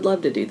together. I would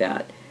love to do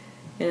that.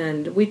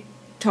 And we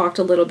talked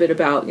a little bit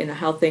about,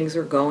 how things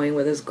were going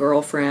with his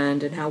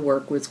girlfriend and how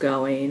work was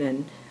going.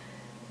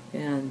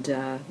 And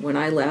when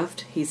I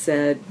left, he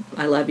said,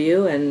 I love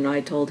you, and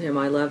I told him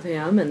I love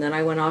him, and then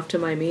I went off to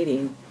my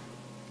meeting.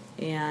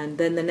 And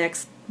then the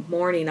next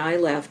morning I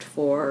left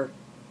for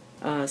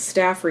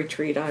staff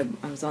retreat. I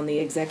was on the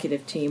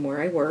executive team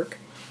where I work,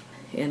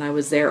 and I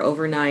was there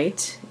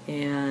overnight,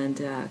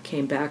 and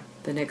came back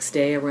the next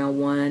day around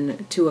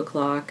 1, 2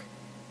 o'clock,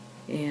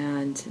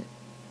 and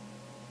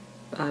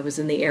I was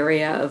in the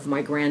area of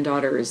my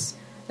granddaughter's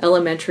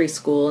elementary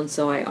school, and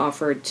so I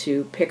offered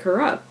to pick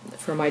her up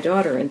for my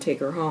daughter and take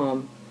her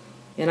home.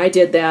 And I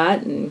did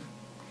that, and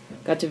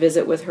got to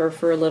visit with her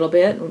for a little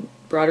bit, and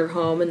brought her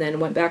home, and then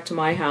went back to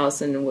my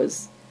house and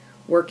was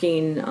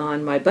working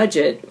on my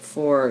budget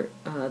for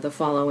the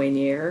following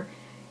year.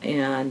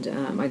 And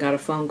I got a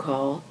phone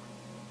call,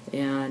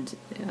 and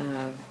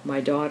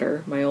my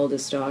daughter, my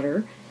oldest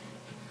daughter,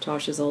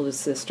 Tasha's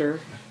oldest sister,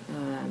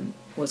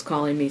 was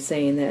calling me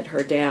saying that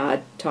her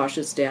dad,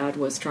 Tasha's dad,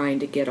 was trying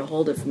to get a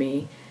hold of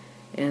me,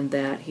 and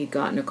that he'd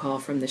gotten a call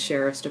from the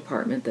sheriff's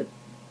department that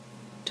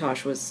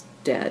Tosh was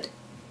dead.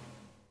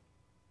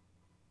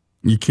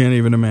 You can't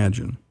even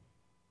imagine.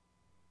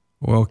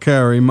 Well,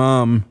 Carrie,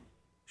 Mom,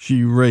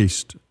 she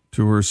raced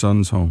to her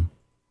son's home.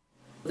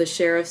 The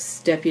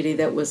sheriff's deputy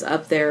that was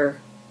up there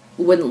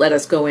wouldn't let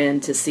us go in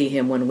to see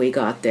him when we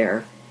got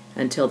there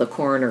until the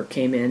coroner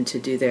came in to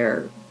do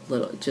their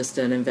just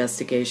an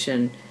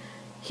investigation.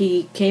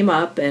 He came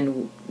up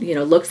and,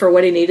 looked for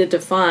what he needed to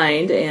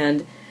find,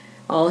 and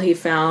all he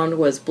found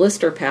was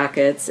blister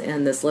packets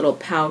and this little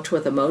pouch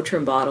with a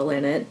Motrin bottle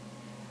in it.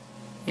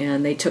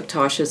 And they took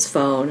Tasha's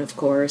phone, of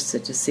course,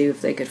 to see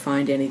if they could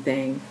find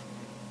anything.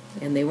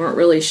 And they weren't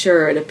really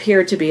sure. It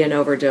appeared to be an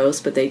overdose,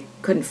 but they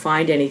couldn't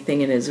find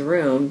anything in his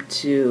room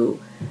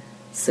to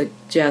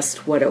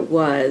suggest what it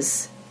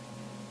was.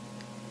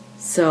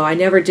 So I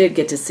never did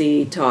get to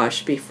see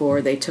Tosh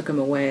before they took him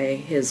away.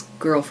 His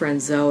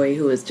girlfriend Zoe,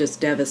 who was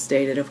just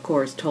devastated, of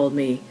course, told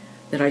me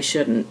that I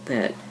shouldn't,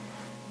 that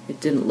it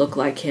didn't look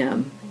like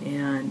him,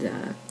 and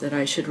that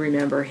I should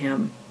remember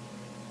him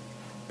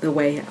the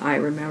way I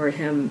remembered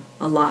him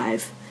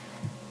alive.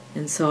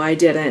 And so I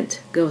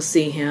didn't go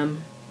see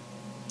him,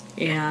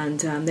 and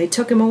they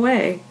took him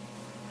away.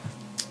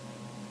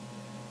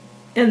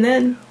 And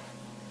then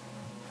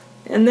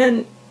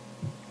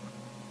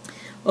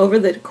over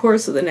the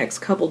course of the next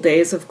couple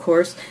days, of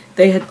course,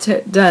 they had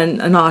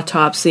done an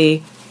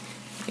autopsy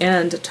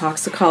and a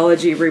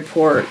toxicology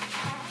report.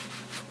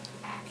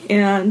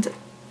 And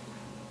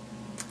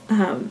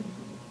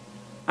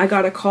I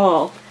got a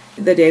call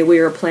the day we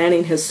were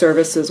planning his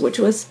services, which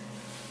was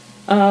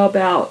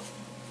about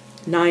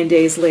 9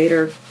 days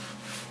later,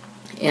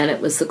 and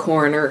it was the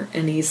coroner,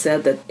 and he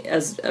said that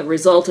as a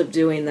result of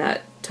doing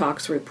that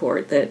tox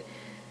report that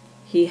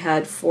he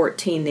had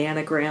 14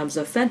 nanograms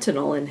of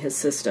fentanyl in his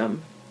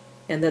system,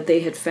 and that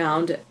they had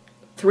found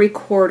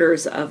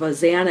 3/4 of a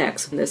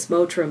Xanax in this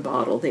Motrin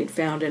bottle they'd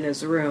found in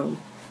his room,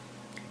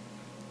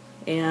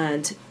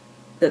 and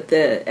that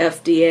the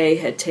FDA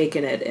had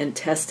taken it and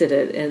tested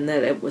it, and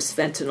that it was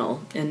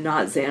fentanyl and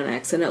not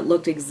Xanax, and it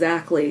looked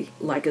exactly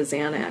like a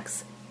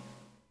Xanax.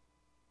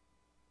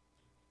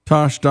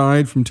 Tosh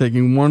died from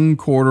taking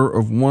 1/4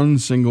 of one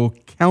single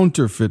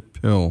counterfeit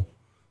pill,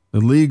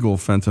 illegal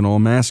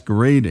fentanyl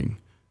masquerading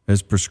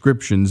as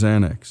prescription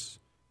Xanax.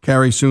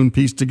 Carrie soon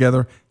pieced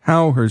together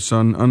how her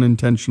son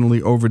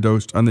unintentionally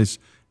overdosed on this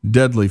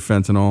deadly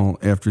fentanyl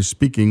after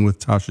speaking with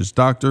Tasha's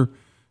doctor,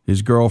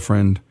 his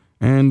girlfriend,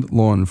 and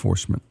law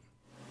enforcement.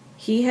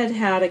 He had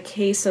had a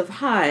case of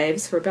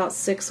hives for about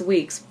 6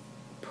 weeks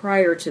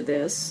prior to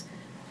this.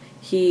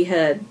 He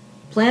had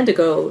planned to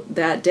go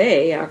that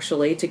day,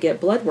 actually, to get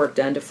blood work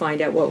done to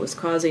find out what was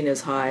causing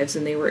his hives,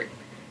 and they were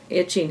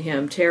itching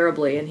him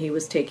terribly, and he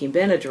was taking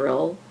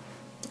Benadryl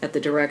at the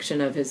direction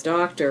of his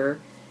doctor,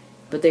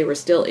 but they were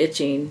still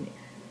itching.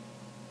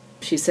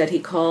 She said he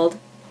called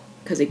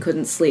because he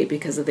couldn't sleep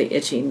because of the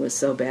itching was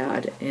so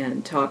bad,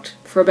 and talked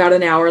for about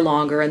an hour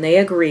longer, and they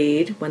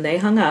agreed when they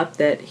hung up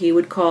that he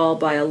would call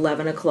by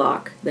 11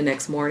 o'clock the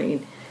next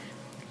morning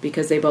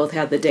because they both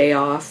had the day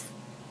off,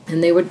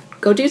 and they would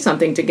go do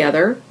something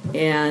together.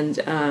 And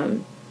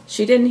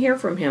she didn't hear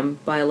from him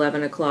by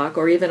 11 o'clock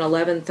or even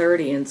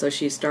 11:30, and so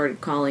she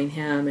started calling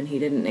him, and he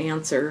didn't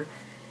answer.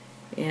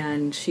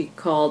 And she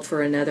called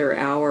for another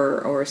hour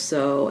or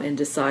so and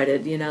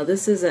decided,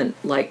 this isn't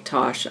like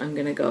Tosh. I'm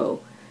going to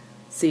go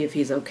see if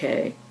he's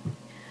okay.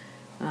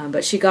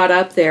 But she got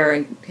up there,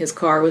 and his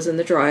car was in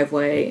the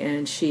driveway,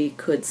 and she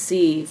could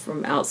see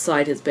from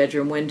outside his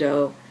bedroom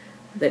window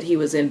that he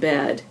was in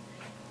bed.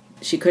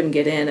 She couldn't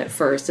get in at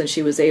first, and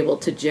she was able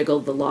to jiggle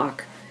the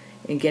lock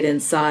and get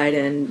inside,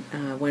 and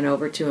went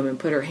over to him and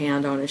put her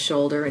hand on his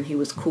shoulder, and he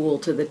was cool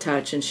to the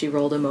touch, and she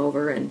rolled him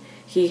over, and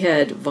he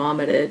had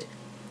vomited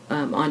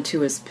onto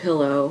his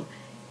pillow,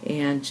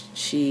 and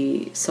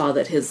she saw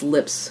that his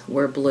lips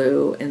were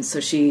blue, and so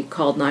she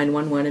called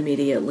 911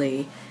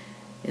 immediately,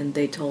 and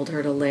they told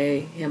her to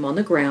lay him on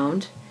the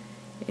ground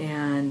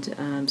and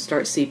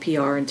start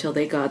CPR until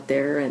they got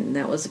there, and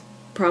that was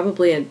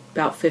probably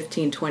about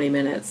 15-20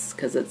 minutes,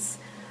 because it's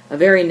a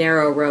very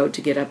narrow road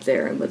to get up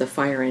there, and with a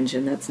fire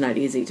engine, that's not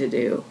easy to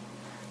do.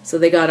 So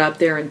they got up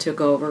there and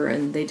took over,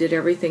 and they did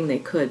everything they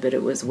could, but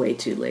it was way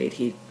too late.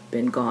 He'd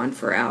been gone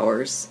for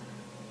hours.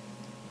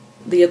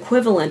 The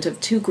equivalent of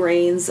 2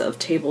 grains of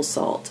table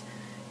salt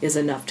is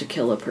enough to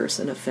kill a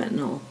person of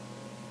fentanyl.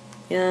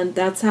 And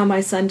that's how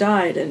my son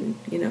died, and,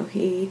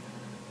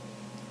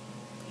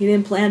 he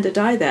didn't plan to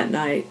die that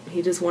night.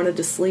 He just wanted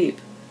to sleep.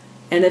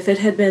 And if it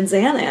had been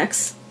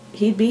Xanax,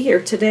 he'd be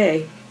here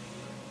today.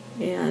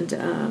 And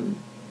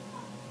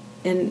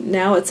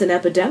now it's an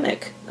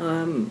epidemic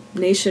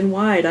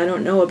nationwide. I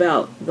don't know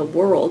about the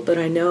world, but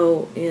I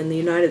know in the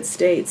United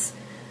States,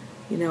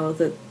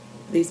 that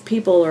these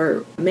people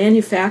are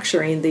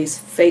manufacturing these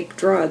fake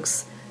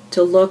drugs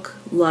to look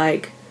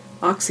like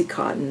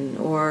Oxycontin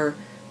or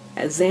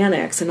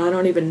Xanax, and I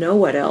don't even know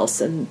what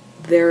else. And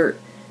they're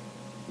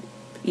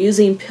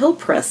using pill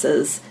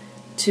presses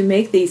to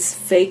make these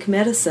fake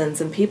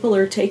medicines, and people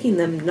are taking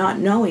them not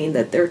knowing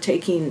that they're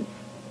taking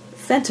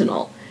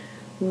fentanyl,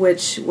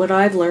 which what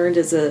I've learned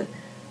is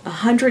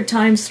 100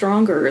 times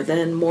stronger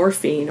than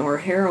morphine or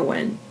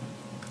heroin,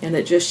 and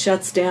it just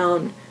shuts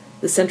down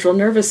the central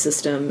nervous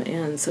system.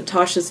 And so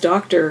Tasha's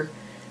doctor,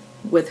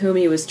 with whom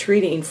he was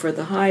treating for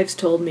the hives,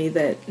 told me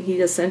that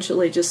he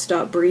essentially just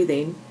stopped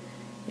breathing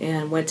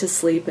and went to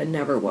sleep and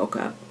never woke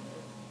up.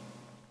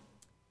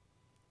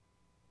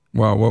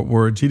 Wow, what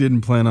words. He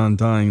didn't plan on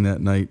dying that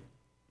night.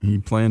 He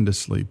planned to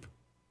sleep.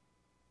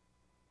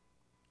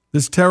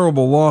 This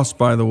terrible loss,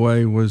 by the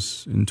way,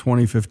 was in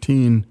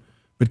 2015,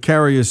 but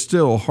Carrie is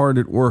still hard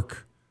at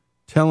work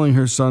telling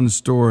her son's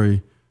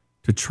story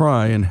to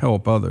try and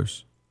help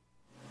others.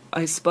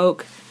 I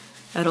spoke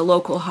at a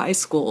local high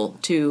school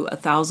to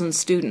 1,000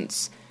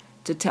 students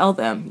to tell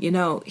them,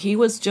 he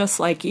was just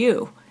like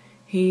you.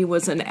 He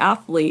was an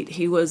athlete.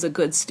 He was a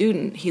good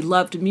student. He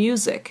loved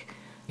music.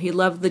 He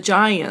loved the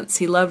Giants.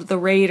 He loved the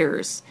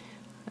Raiders.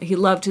 He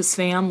loved his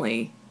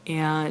family.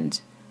 And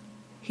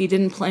he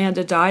didn't plan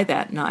to die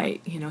that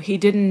night. He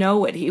didn't know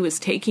what he was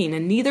taking,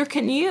 and neither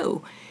can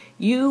you.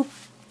 You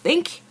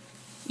think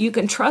you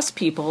can trust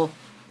people,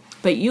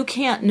 but you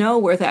can't know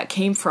where that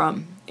came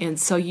from. And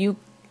so you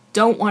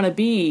don't want to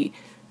be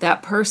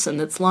that person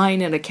that's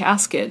lying in a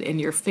casket and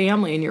your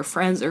family and your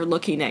friends are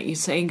looking at you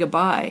saying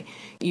goodbye.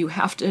 You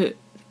have to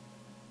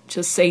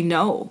just say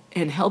no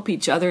and help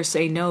each other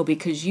say no,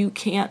 because you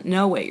can't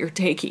know what you're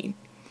taking.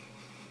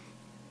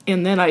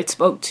 And then I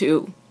spoke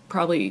to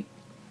probably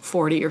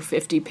 40 or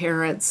 50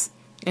 parents,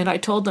 and I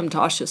told them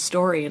Tasha's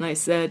story, and I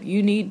said,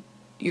 you need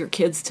your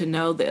kids to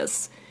know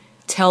this.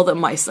 Tell them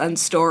my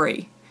son's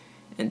story,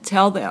 and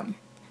tell them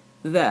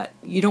that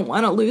you don't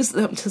want to lose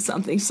them to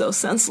something so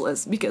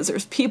senseless, because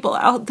there's people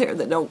out there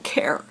that don't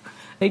care.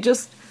 They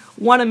just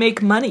want to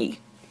make money,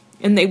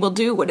 and they will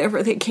do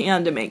whatever they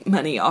can to make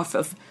money off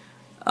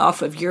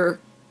of your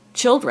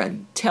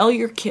children. Tell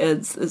your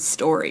kids the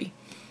story.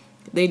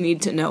 They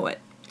need to know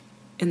it,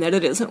 and that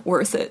it isn't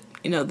worth it.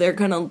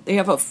 They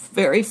have a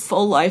very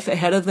full life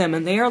ahead of them,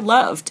 and they are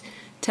loved.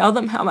 Tell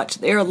them how much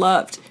they are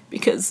loved,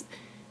 because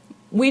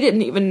we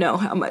didn't even know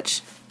how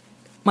much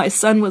my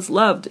son was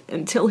loved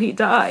until he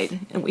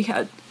died, and we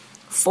had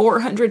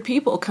 400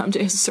 people come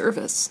to his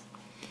service.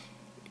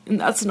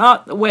 And that's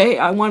not the way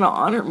I want to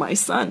honor my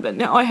son, but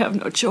now I have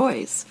no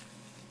choice.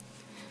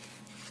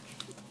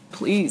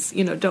 Please,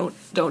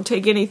 don't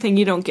take anything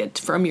you don't get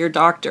from your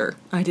doctor.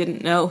 I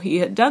didn't know he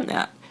had done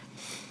that.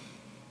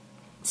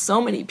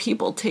 So many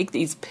people take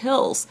these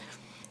pills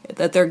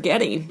that they're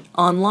getting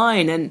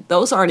online, and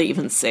those aren't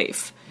even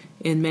safe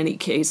in many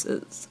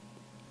cases.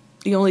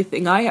 The only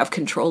thing I have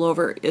control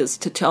over is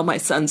to tell my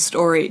son's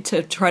story,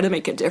 to try to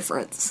make a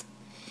difference.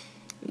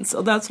 And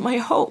so that's my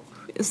hope,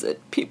 is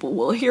that people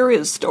will hear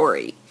his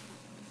story,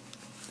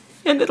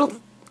 and it'll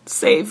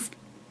save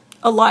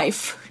a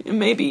life. And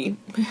maybe,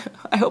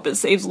 I hope it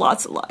saves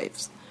lots of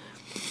lives.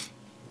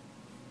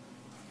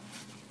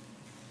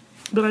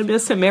 But I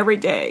miss him every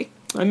day.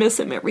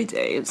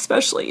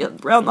 Especially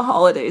around the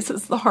holidays.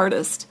 It's the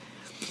hardest.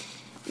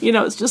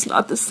 It's just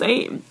not the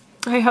same.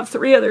 I have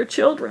 3 other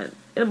children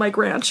and my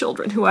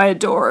grandchildren who I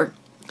adore,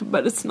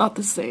 but it's not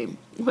the same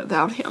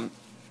without him.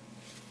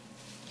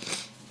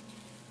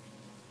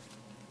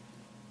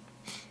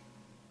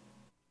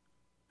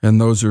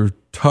 And those are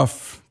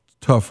tough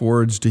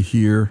words to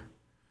hear.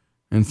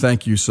 And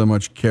thank you so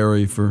much,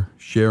 Carrie, for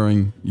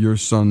sharing your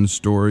son's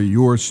story,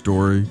 your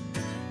story.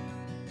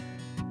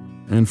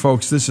 And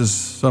folks, this is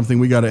something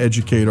we got to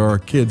educate our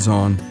kids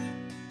on.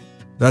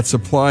 That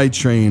supply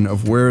chain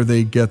of where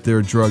they get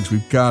their drugs,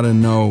 we've got to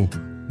know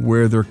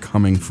where they're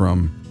coming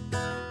from.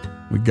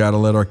 We've got to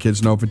let our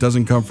kids know if it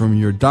doesn't come from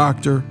your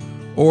doctor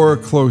or a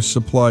close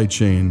supply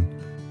chain.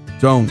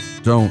 Don't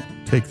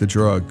take the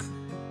drug.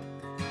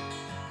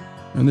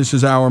 And this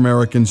is Our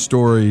American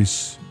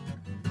Stories.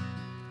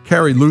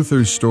 Carrie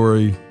Luther's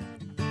story,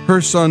 her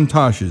son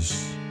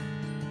Tasha's,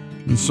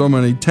 and so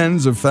many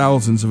tens of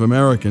thousands of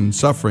Americans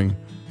suffering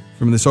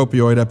from this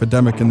opioid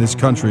epidemic in this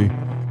country,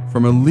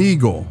 from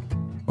illegal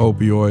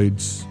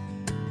opioids.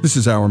 This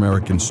is Our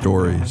American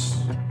Stories.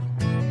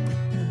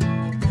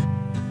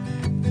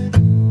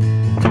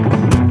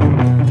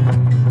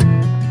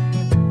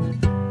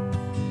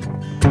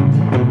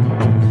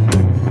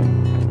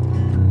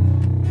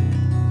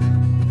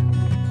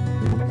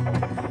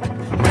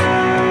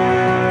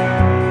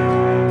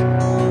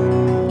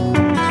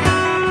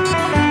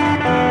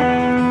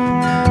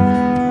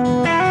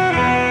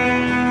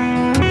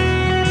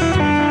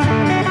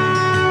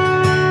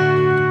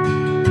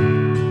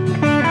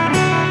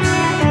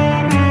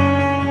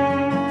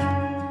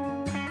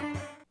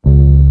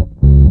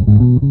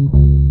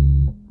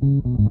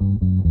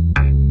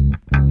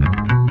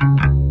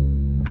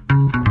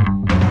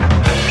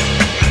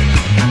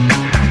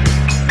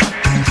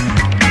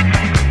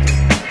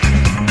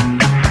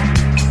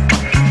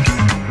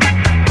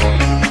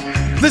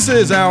 This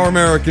is Our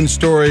American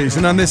Stories,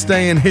 and on this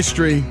day in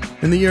history,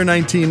 in the year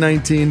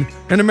 1919,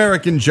 an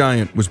American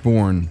giant was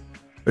born.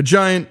 A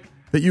giant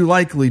that you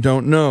likely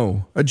don't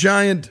know. A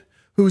giant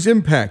whose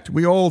impact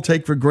we all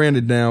take for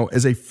granted now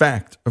as a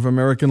fact of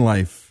American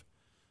life.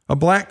 A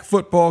black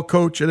football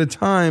coach at a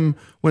time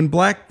when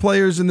black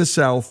players in the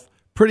South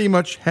pretty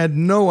much had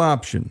no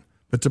option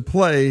but to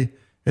play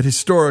at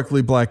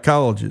historically black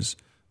colleges.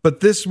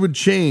 But this would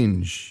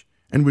change,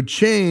 and would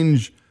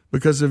change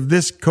because of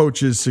this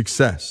coach's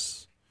success.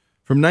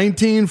 From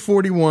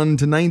 1941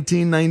 to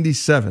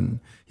 1997,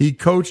 he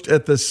coached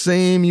at the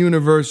same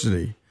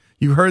university.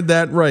 You heard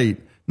that right,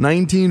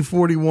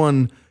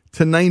 1941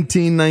 to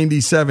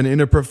 1997, in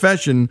a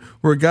profession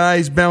where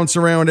guys bounce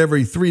around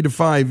every 3 to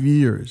 5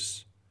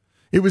 years.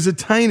 It was a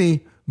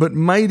tiny but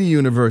mighty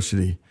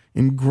university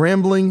in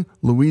Grambling,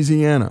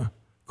 Louisiana,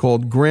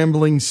 called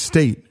Grambling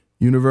State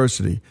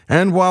University.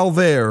 And while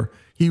there,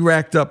 he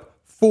racked up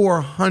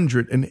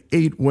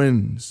 408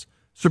 wins,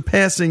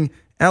 surpassing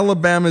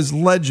Alabama's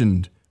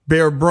legend,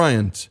 Bear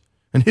Bryant,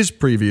 and his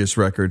previous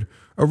record,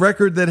 a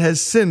record that has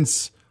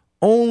since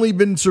only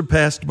been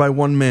surpassed by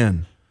one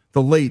man,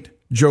 the late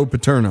Joe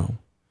Paterno.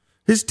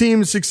 His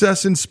team's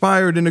success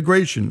inspired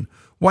integration.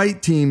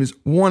 White teams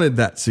wanted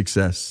that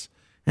success,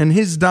 and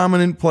his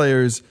dominant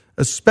players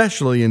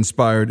especially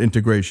inspired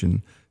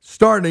integration,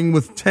 starting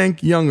with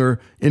Tank Younger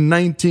in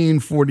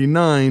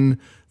 1949,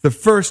 the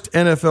first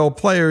NFL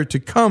player to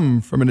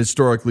come from an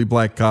historically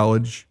black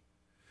college.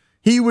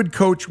 He would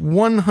coach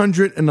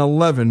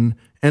 111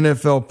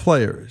 NFL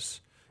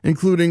players,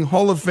 including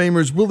Hall of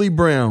Famers Willie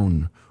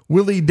Brown,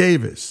 Willie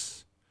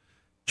Davis,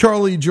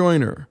 Charlie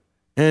Joyner,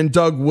 and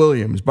Doug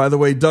Williams. By the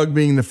way, Doug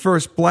being the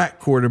first black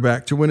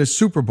quarterback to win a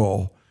Super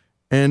Bowl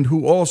and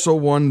who also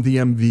won the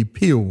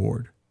MVP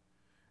award.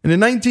 And in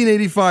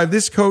 1985,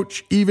 this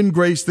coach even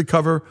graced the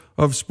cover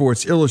of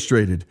Sports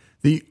Illustrated,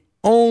 the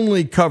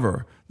only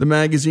cover the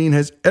magazine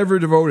has ever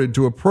devoted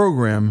to a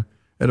program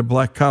at a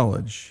black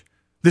college.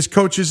 This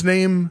coach's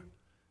name,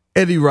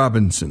 Eddie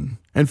Robinson.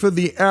 And for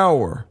the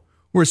hour,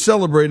 we're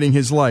celebrating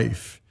his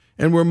life.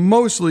 And we're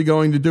mostly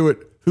going to do it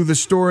through the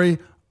story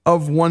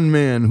of one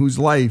man whose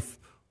life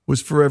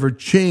was forever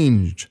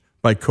changed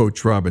by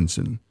Coach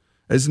Robinson,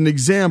 as an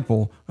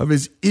example of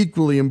his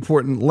equally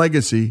important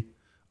legacy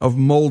of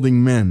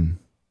molding men.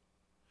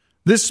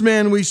 This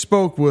man we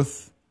spoke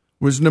with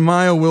was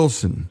Nehemiah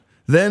Wilson,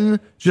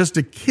 then just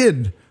a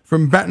kid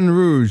from Baton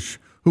Rouge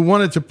who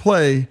wanted to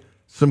play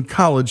some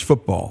college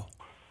football.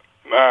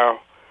 Now,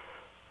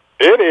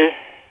 Eddie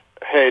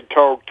had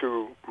talked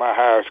to my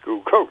high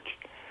school coach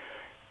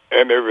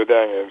and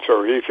everything, and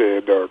so he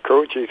said,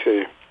 Coach, he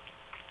said,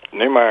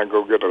 Nehemiah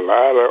go get a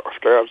lot of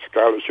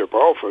scholarship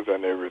offers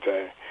and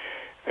everything.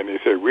 And he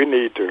said, we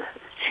need to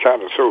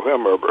kind of show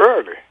him up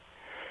early.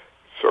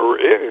 So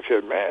Eddie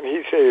said, man,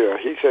 he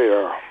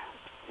said,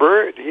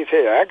 Bert, he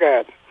said, I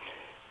got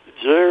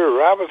Jerry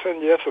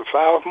Robinson, just a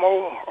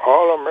sophomore,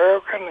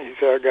 All-American. He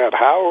said, I got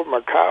Howard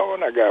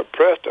McCowan, I got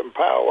Preston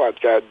Powell, I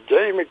got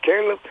Jamie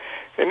Caleb.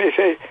 And he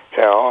said,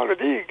 hell, all of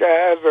these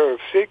guys are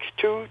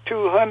 6'2",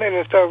 200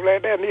 and stuff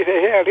like that. And he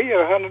said, hell, he's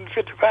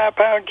a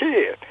 155-pound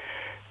kid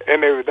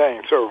and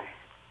everything. So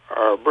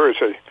Bert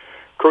said,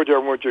 Coach, I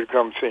want you to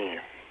come see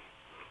him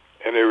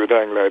and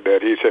everything like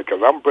that. He said,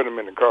 because I'm putting him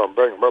in the car and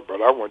bring him up,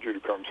 but I want you to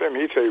come see him.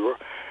 He said, well,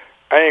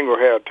 I ain't going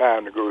to have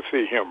time to go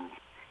see him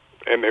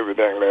and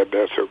everything like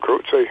that. So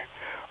Coach said,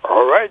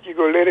 all right, you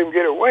going to let him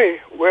get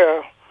away.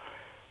 Well,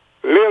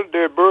 little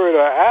did Bert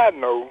or I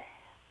know,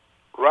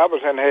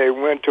 Robinson had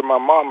went to my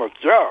mama's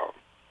job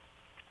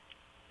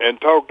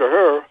and talked to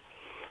her.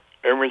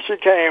 And when she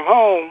came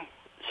home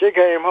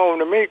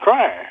to me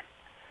crying.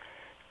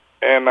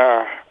 And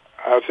I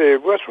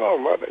said, what's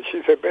wrong, Mother?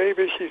 She said,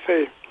 baby, she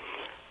said,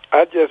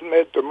 I just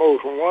met the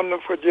most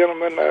wonderful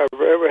gentleman I've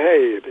ever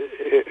had.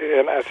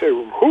 And I said,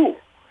 well, who?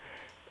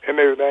 And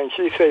everything.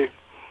 She said,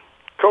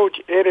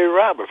 Coach Eddie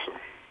Robinson.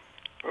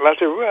 And I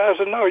said, well, I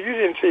said, no, you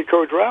didn't see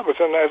Coach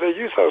Robinson. I said,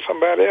 you saw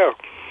somebody else.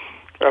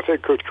 I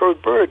said, Coach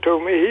Bird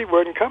told me he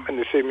wasn't coming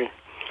to see me.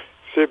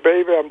 I said,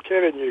 baby, I'm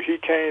telling you, he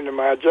came to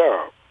my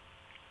job.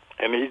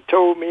 And he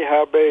told me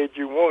how bad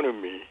you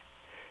wanted me.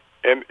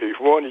 And he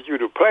wanted you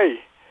to play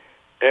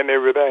and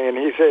everything. And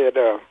he said,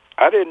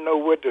 I didn't know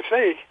what to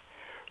say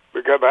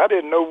because I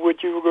didn't know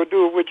what you were going to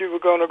do or what you were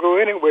going to go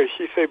anyway.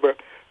 She said, but,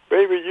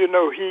 baby, you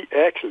know, he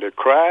actually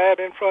cried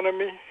in front of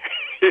me.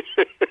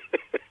 So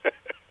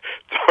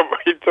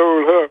he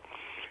told her,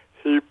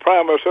 he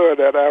promised her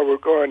that I was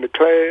going to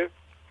class.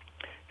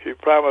 He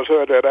promised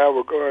her that I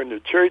was going to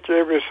church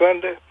every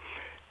Sunday.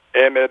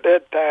 And at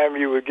that time,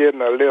 you were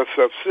getting a little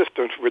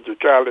subsistence with your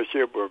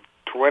scholarship of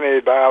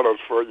 $20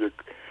 for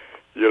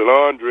your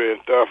laundry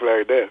and stuff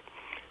like that.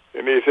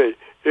 And he said,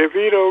 if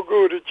he don't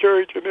go to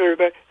church and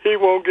everything, he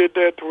won't get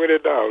that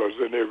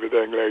 $20 and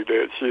everything like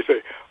that. She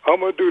said,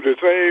 I'm going to do the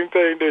same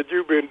thing that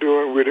you've been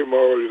doing with him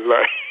all his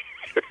life.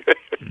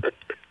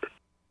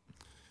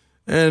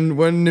 And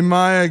when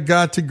Nehemiah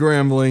got to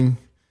Grambling,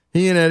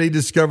 he and Eddie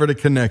discovered a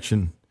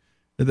connection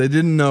that they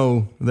didn't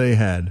know they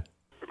had.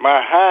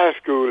 My high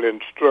school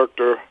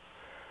instructor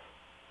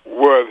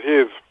was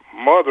his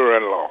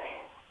mother-in-law,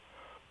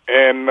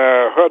 and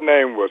her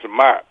name was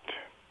Mott,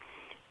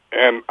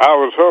 and I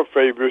was her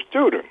favorite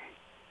student.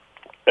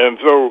 And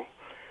so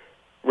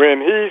when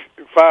he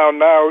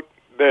found out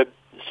that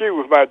she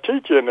was my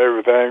teacher and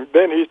everything,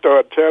 then he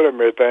started telling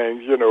me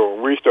things, you know,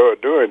 and we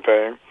started doing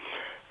things.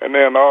 And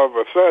then all of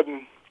a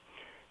sudden,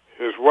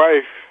 his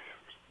wife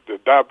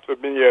adopted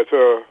me as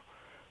her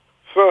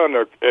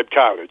son at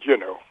college, you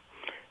know.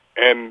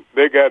 And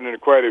they got into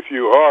quite a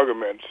few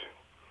arguments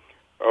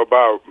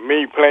about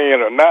me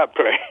playing or not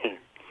playing.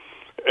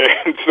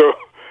 And so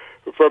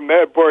from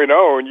that point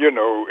on, you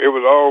know, it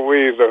was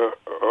always a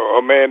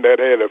man that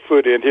had a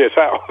foot in his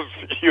house,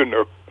 you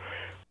know.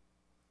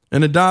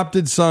 An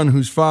adopted son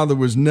whose father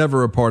was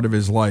never a part of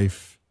his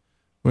life.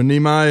 When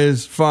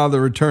Nehemiah's father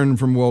returned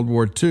from World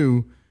War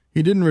II,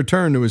 he didn't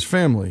return to his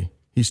family.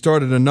 He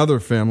started another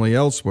family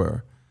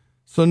elsewhere.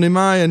 So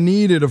Nehemiah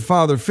needed a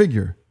father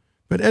figure.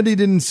 But Eddie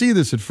didn't see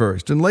this at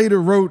first and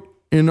later wrote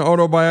in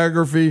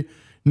autobiography,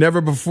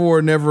 Never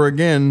Before, Never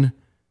Again,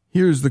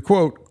 here's the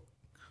quote,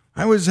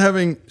 I was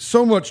having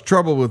so much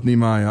trouble with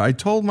Nehemiah. I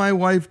told my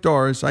wife,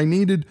 Doris, I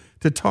needed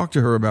to talk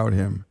to her about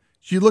him.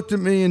 She looked at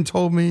me and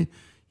told me,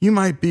 you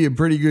might be a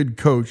pretty good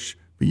coach,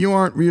 but you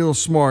aren't real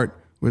smart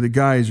where the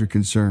guys are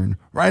concerned.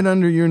 Right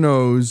under your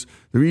nose,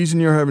 the reason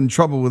you're having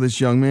trouble with this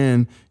young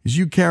man is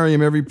you carry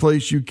him every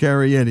place you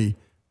carry Eddie.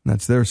 And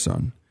that's their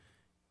son.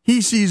 He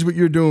sees what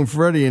you're doing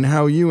for Eddie and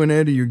how you and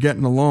Eddie are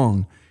getting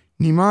along.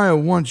 Nehemiah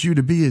wants you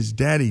to be his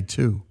daddy,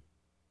 too.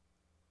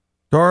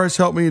 Doris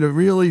helped me to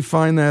really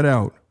find that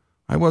out.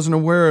 I wasn't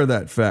aware of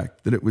that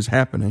fact, that it was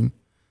happening.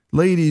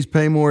 Ladies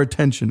pay more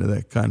attention to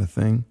that kind of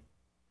thing.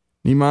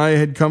 Nehemiah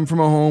had come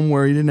from a home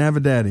where he didn't have a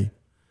daddy.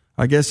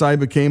 I guess I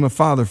became a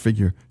father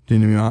figure to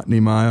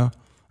Nehemiah,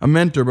 a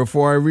mentor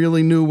before I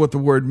really knew what the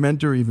word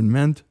mentor even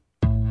meant.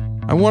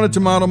 I wanted to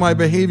model my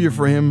behavior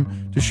for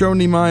him to show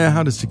Nehemiah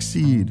how to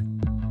succeed.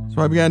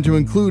 So I began to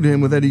include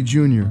him with Eddie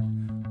Jr.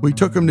 We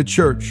took him to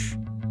church,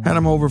 had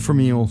him over for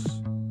meals.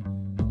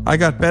 I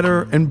got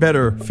better and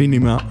better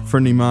for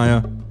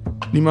Nehemiah.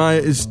 Nehemiah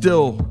is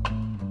still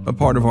a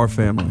part of our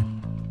family.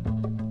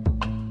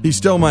 He's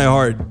still my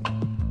heart.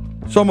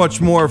 So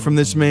much more from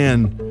this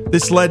man,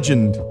 this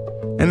legend,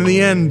 and in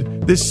the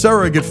end, this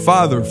surrogate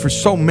father for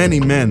so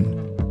many men.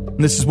 And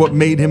this is what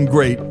made him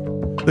great.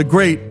 The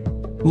great,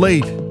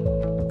 late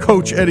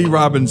Coach Eddie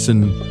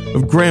Robinson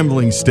of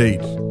Grambling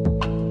State.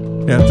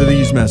 After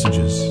these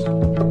messages.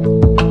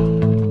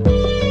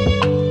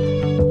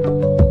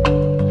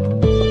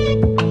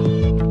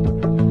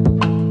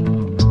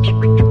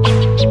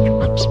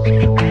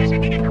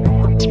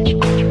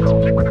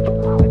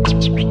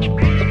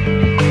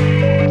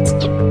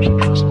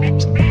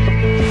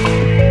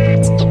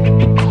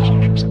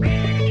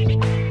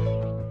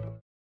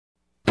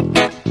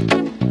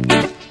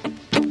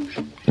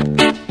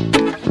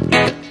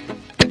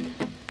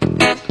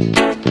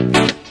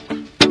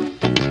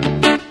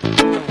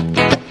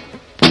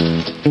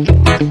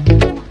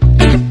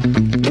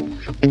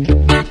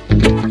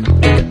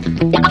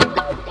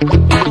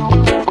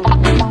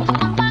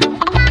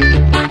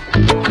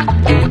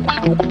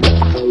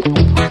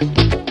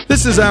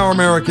 This is Our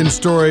American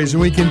Stories,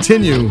 and we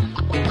continue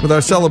with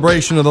our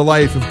celebration of the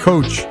life of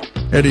Coach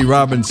Eddie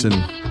Robinson,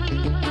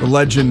 the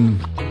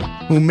legend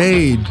who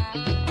made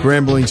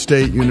Grambling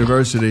State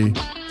University,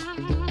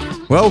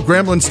 well,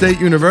 Grambling State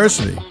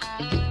University.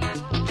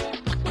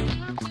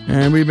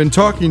 And we've been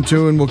talking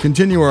to, and we'll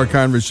continue our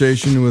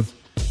conversation with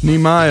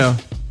Nehemiah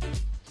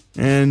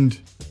and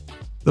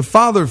the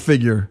father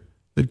figure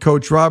that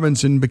Coach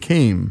Robinson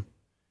became.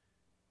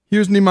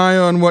 Here's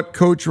Nehemiah on what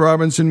Coach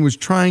Robinson was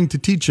trying to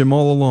teach him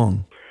all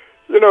along.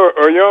 You know,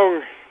 a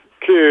young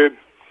kid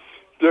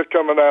just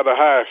coming out of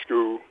high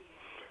school,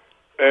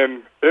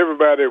 and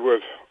everybody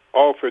was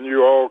offering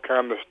you all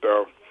kind of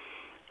stuff,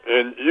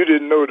 and you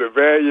didn't know the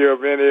value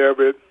of any of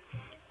it.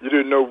 you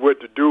didn't know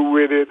what to do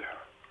with it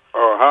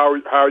or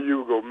how you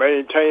were going to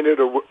maintain it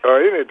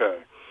or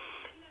anything.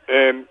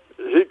 And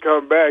he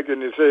come back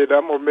and he said,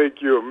 I'm going to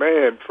make you a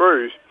man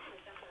first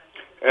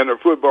and a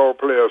football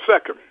player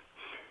second.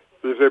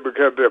 He said,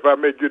 because if I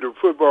make you the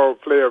football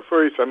player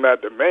first and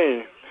not the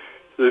man,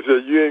 he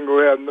said, you ain't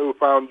going to have no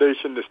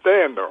foundation to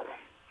stand on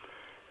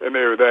and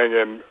everything.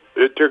 And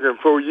it took him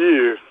 4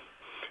 years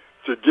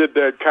to get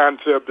that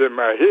concept in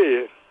my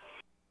head.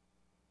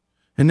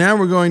 And now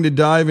we're going to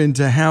dive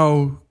into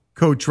how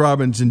Coach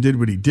Robinson did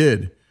what he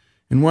did.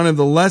 And one of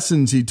the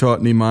lessons he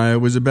taught Nehemiah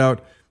was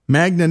about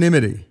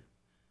magnanimity,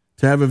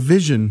 to have a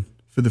vision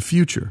for the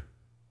future.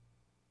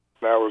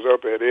 I was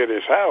up at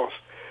Eddie's house,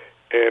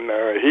 and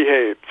he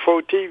had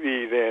 4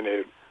 TVs in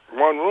it,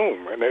 one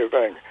room and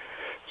everything.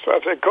 So I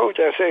said, Coach,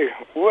 I say,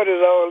 what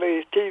is all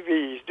these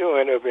TVs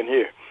doing up in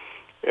here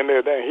and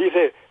everything? He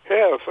said,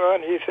 hell,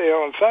 son, he said,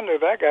 on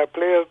Sundays I got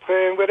players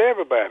playing with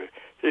everybody.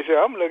 He said,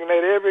 I'm looking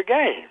at every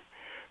game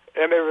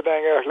and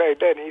everything else like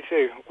that. And he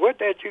said, what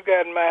that you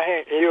got in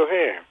your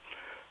hand?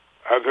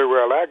 I said,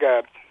 well, I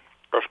got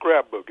a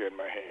scrapbook in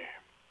my hand.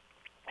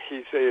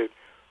 He said,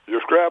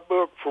 your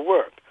scrapbook for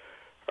what?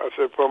 I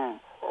said, from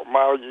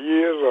my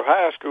years of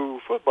high school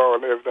football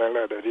and everything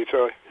like that. He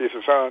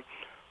said, son,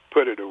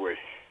 put it away.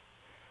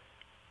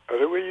 I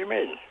said, what do you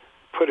mean,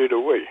 put it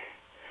away?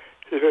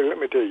 He said, let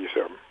me tell you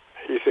something.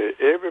 He said,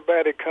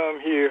 everybody come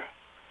here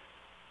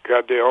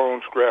got their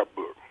own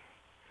scrapbook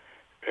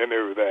and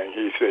everything.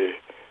 He said,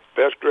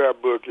 that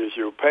scrapbook is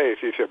your past.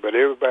 He said, but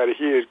everybody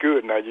here is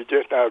good now. You're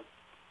just not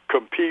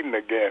competing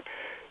against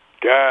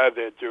guys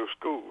at your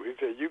school. He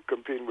said, you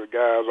competing with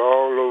guys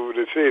all over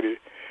the city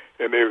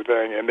and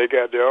everything, and they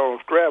got their own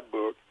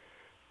scrapbook,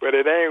 but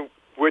it ain't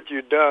what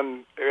you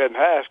done in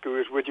high school,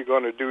 it's what you're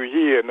going to do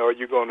here, and are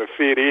you going to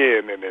fit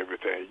in and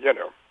everything, you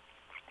know.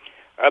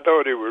 I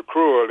thought it was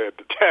cruel at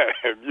the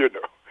time, you know,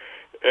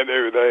 and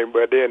everything,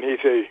 but then he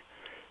said,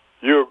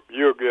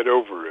 you'll get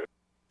over it.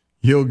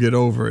 You'll get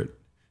over it.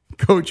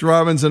 Coach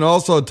Robinson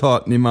also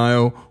taught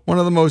Nehemiah one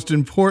of the most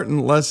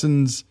important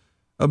lessons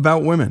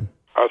about women.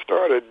 I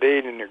started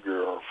dating a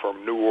girl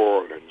from New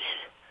Orleans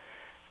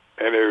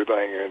and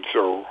everything, and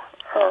so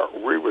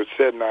we were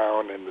sitting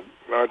down in the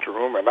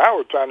lunchroom, and I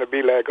was trying to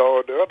be like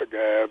all the other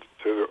guys,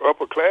 to the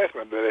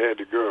upperclassmen that had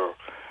the girl.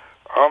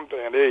 I'm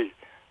saying, hey,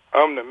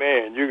 I'm the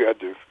man. You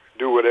got to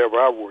do whatever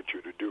I want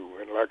you to do,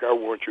 and like I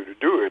want you to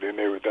do it and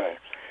everything.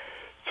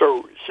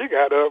 So she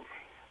got up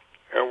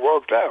and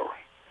walked out.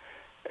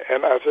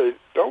 And I said,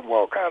 don't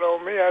walk out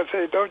on me. I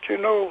said, don't you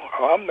know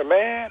I'm the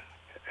man?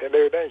 And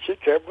everything. She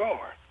kept going.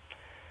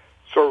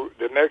 So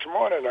the next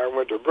morning I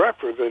went to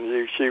breakfast,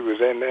 and she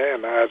was in there,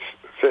 and I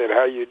said,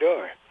 how you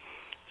doing?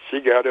 She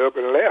got up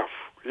and left,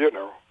 you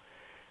know.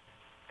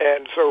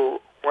 And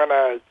so when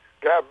I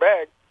got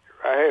back,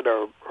 I had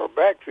a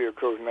backfield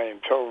coach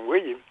named Tom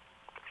Williams,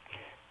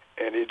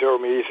 and he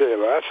told me, he said,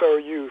 well, I saw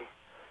you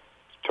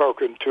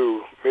talking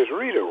to Miss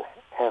Rito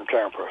on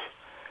campus.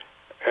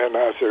 And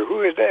I said,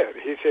 who is that?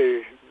 He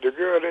said, the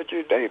girl that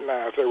you're dating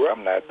now. I said, well,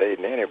 I'm not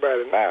dating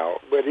anybody now.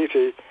 But he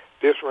said,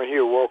 this one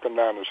here walking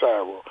down the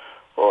sidewalk.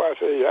 Oh, I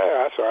said,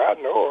 yeah. I said, I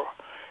know her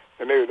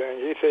and everything.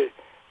 He said,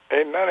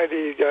 ain't none of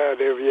these guys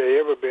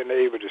ever been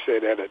able to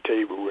sit at a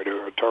table with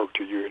her or talk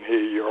to you and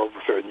hear you all of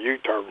a sudden you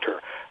talking to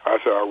her. I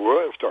said, I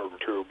was talking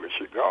to her, but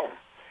she gone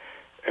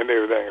and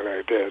everything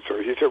like that.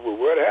 So he said, well,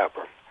 what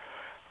happened?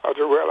 I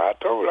said, well, I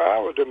told her I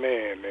was the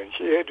man, and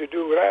she had to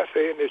do what I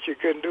say, and if she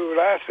couldn't do what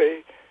I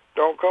say,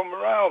 don't come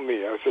around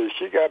me. I said,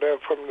 she got up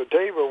from the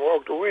table and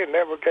walked away and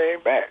never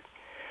came back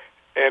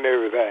and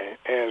everything.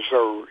 And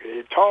so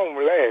Tom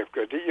laughed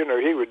because,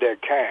 he was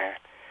that kind.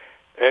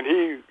 And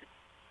he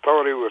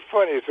thought it was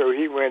funny, so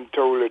he went and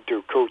told it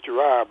to Coach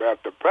Rob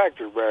after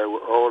practice where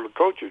all the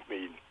coaches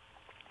meeting.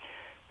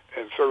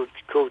 And so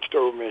Coach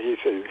told me, he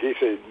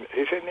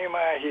said,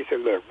 Nehemiah, he said,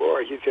 look,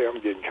 boy, he said, I'm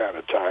getting kind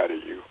of tired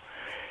of you.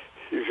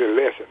 He said,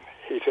 listen,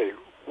 he said,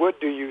 what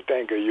do you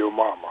think of your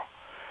mama?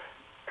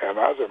 And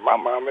I said, my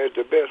mama is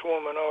the best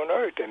woman on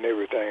earth and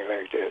everything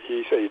like that.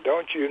 He said,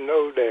 don't you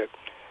know that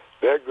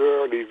that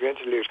girl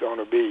eventually is going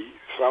to be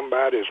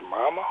somebody's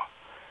mama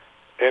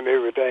and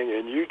everything,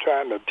 and you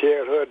trying to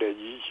tell her that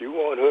you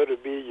want her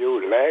to be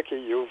your lackey,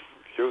 your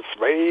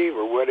slave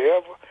or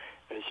whatever,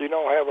 and she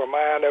don't have a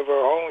mind of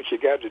her own. She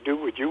got to do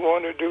what you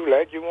want to do,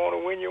 like you want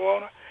to, when you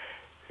want to.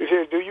 He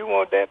said, do you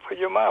want that for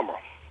your mama?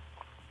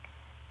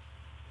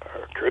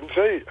 I couldn't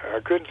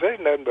say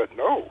nothing but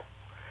no.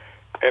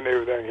 And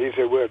everything. He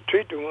said, well,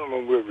 treat the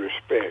woman with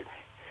respect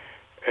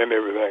and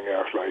everything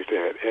else like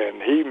that.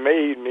 And he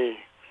made me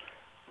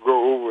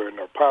go over and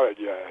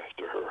apologize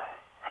to her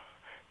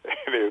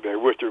and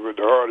everything, which was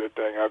the hardest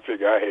thing I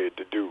figured I had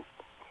to do,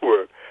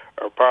 was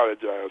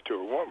apologize to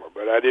a woman.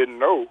 But I didn't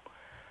know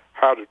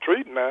how to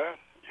treat her.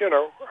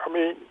 I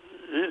mean,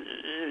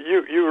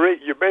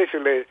 you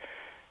basically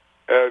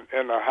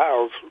in a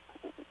house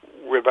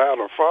without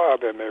a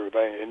father and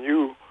everything, and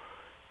you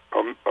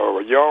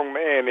a young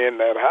man in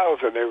that house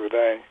and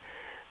everything,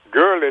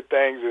 girly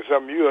things is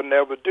something you'll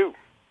never do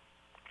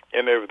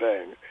and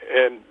everything.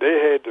 And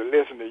they had to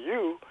listen to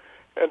you.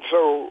 And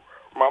so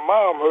my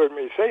mom heard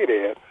me say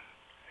that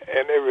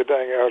and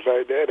everything else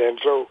like that. And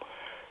so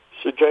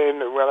she came,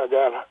 when I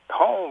got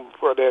home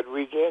for that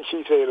weekend,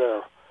 she said,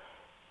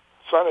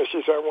 Sonny,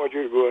 she said, I want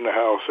you to go in the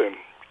house and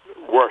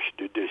wash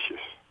the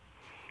dishes.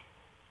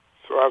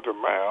 So I said,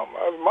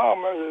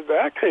 Mom,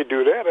 I can't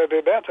do that. I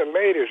said, that's a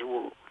lady's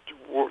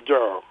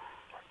job.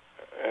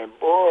 And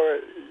boy,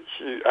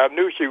 I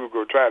knew she was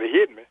going to try to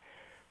hit me.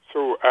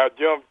 So I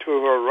jumped to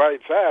her right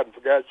side and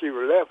forgot she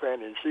was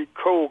left-handed, and she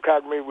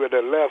cold-cocked me with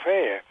her left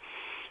hand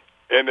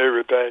and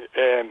everything.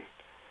 And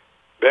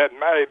that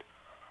night,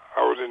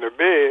 I was in the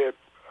bed,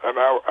 and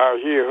I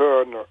hear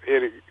her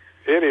and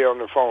Eddie on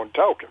the phone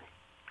talking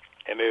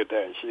and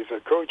everything. She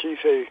said, Coach, he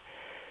said,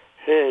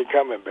 he ain't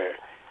coming back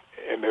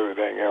and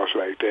everything else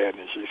like that.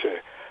 And she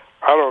said,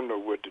 I don't know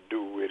what to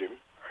do with him.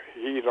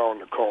 He's on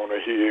the corner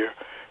here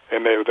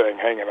and everything,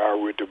 hanging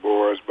out with the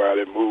boys by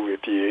the movie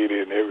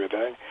theater and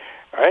everything.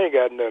 I ain't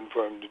got nothing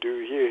for him to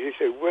do here. He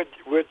said, what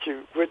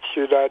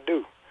should I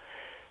do?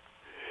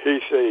 He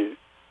said,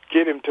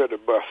 get him to the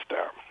bus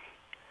stop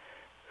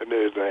and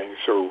everything.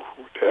 So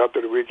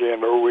after the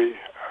weekend over,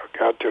 I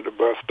got to the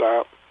bus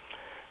stop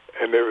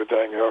and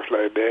everything else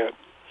like that.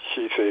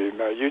 She said,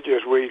 now you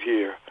just wait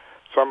here.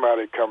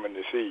 Somebody coming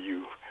to see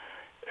you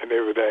and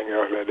everything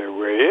else like that.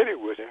 Well, Eddie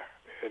was there,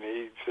 and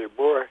he said,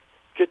 boy,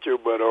 get your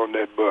butt on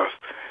that bus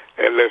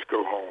and let's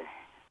go home.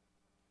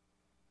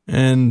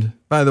 And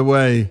by the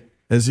way,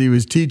 as he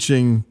was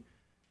teaching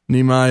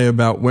Nehemiah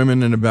about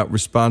women and about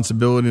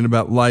responsibility and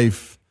about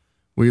life,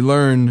 we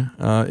learn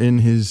in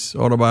his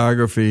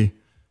autobiography,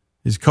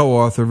 his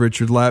co-author,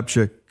 Richard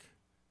Lapchick,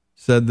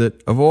 said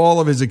that of all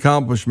of his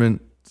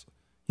accomplishments,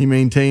 he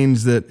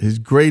maintains that his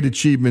great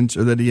achievements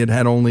are that he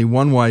had only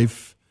one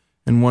wife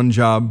and one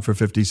job for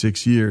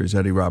 56 years,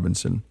 Eddie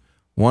Robinson.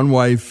 One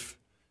wife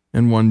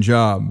and one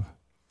job.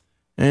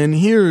 And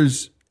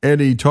here's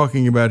Eddie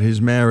talking about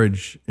his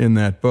marriage in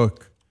that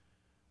book.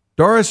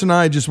 Doris and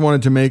I just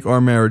wanted to make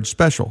our marriage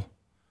special.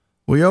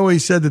 We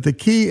always said that the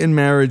key in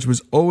marriage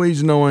was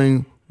always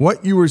knowing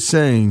what you were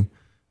saying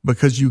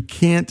because you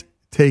can't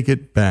take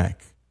it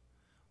back.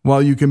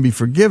 While you can be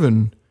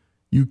forgiven,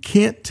 you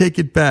can't take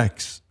it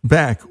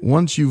back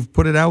once you've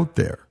put it out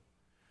there.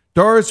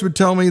 Doris would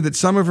tell me that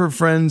some of her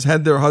friends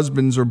had their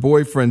husbands or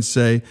boyfriends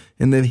say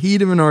in the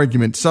heat of an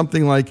argument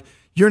something like,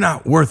 "You're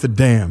not worth a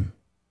damn,"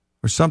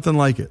 or something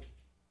like it.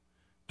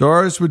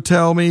 Doris would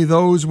tell me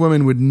those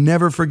women would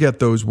never forget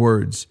those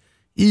words,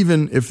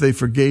 even if they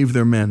forgave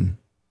their men.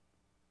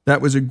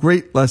 That was a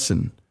great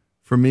lesson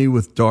for me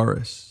with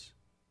Doris.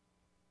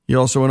 He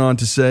also went on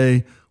to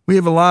say, we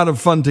have a lot of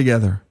fun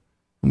together,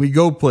 and we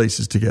go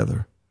places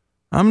together.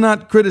 I'm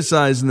not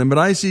criticizing them, but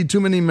I see too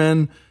many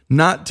men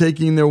not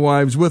taking their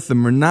wives with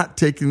them or not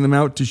taking them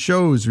out to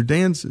shows or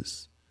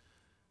dances.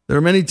 There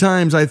are many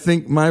times I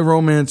think my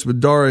romance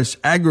with Doris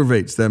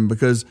aggravates them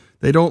because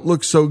they don't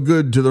look so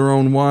good to their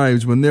own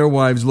wives when their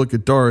wives look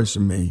at Doris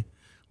and me.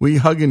 We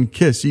hug and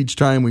kiss each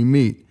time we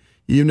meet,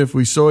 even if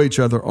we saw each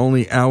other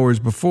only hours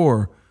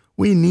before.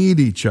 We need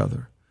each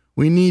other.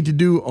 We need to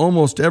do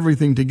almost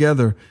everything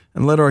together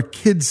and let our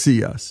kids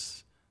see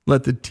us.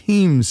 Let the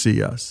team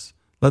see us.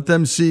 Let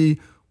them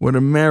see what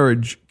a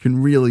marriage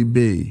can really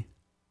be.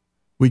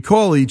 We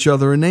call each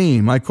other a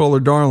name. I call her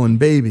darling,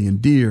 baby,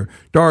 and dear.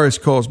 Doris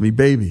calls me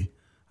baby.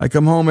 I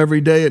come home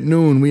every day at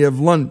noon. We have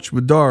lunch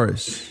with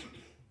Doris.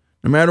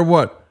 No matter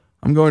what,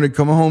 I'm going to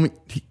come home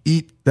to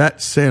eat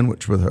that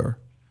sandwich with her.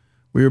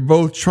 We are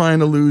both trying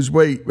to lose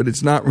weight, but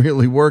it's not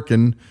really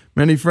working.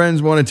 Many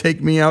friends want to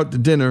take me out to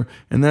dinner,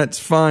 and that's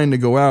fine to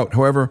go out.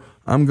 However,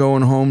 I'm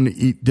going home to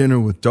eat dinner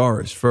with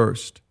Doris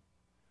first.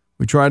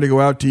 We try to go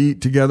out to eat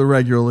together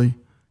regularly.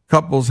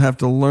 Couples have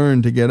to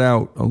learn to get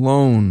out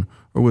alone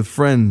or with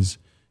friends.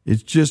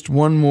 It's just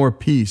one more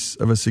piece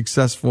of a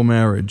successful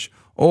marriage.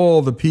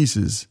 All the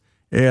pieces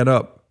add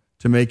up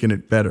to making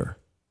it better.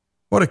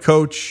 What a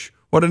coach.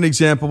 What an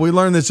example. We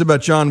learned this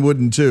about John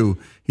Wooden, too.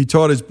 He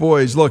taught his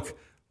boys, look,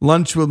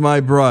 lunch with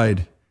my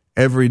bride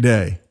every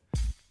day.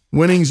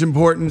 Winning's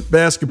important,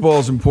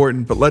 basketball's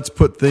important, but let's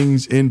put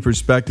things in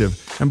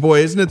perspective. And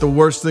boy, isn't it the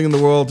worst thing in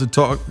the world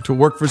to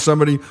work for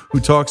somebody who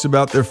talks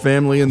about their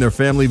family and their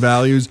family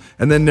values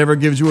and then never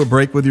gives you a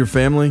break with your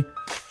family?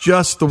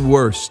 Just the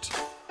worst.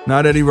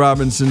 Not Eddie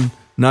Robinson,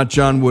 not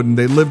John Wooden.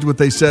 They lived what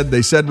they said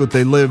what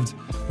they lived,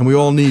 and we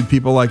all need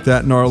people like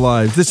that in our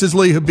lives. This is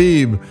Lee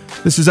Habib.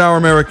 This is Our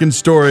American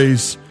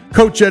Stories.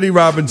 Coach Eddie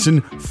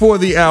Robinson for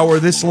the hour.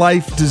 This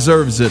life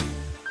deserves it.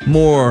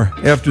 More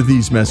after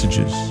these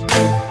messages.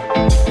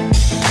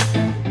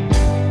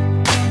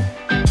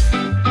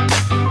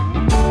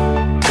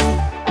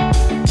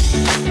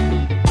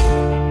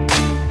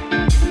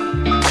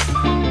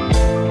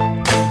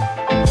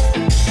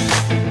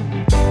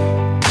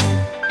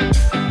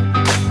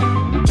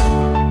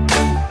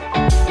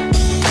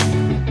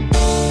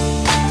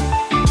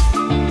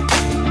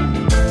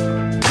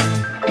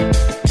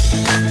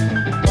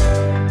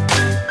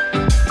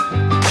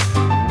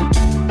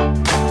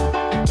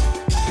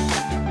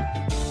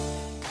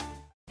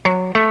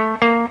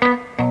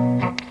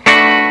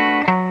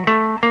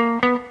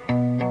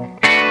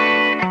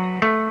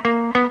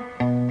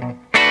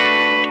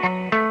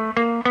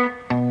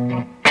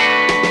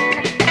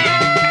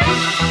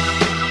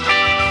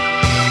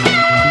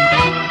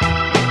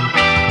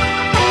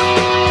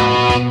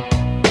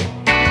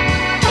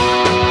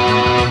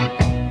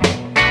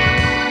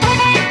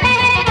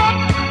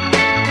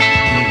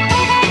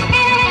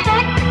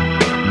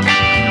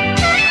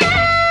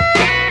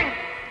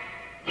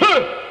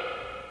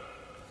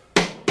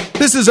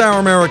 This is Our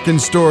American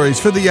Stories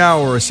for the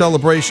Hour, a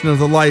celebration of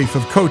the life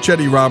of Coach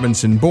Eddie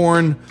Robinson,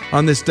 born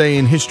on this day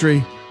in history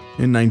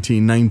in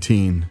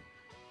 1919.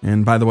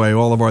 And by the way,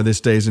 all of our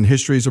This Days in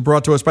Histories are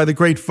brought to us by the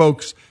great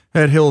folks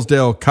at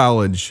Hillsdale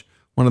College,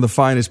 one of the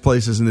finest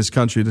places in this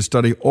country to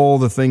study all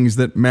the things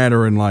that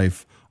matter in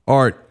life: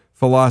 art,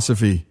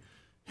 philosophy,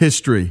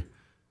 history,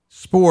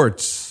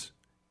 sports,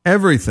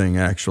 everything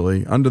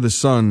actually under the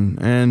sun,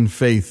 and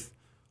faith.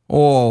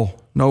 All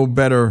no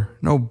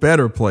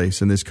better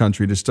place in this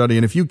country to study.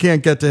 And if you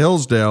can't get to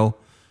Hillsdale,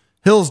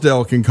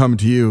 Hillsdale can come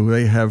to you.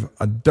 They have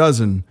a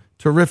dozen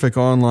terrific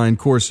online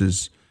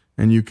courses,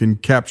 and you can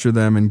capture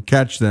them and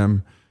catch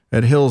them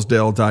at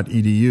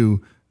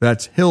hillsdale.edu.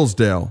 That's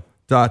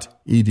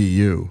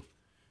hillsdale.edu.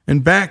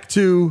 And back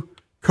to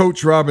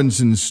Coach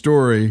Robinson's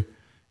story,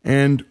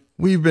 and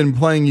we've been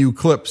playing you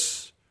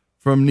clips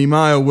from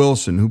Nehemiah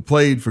Wilson, who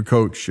played for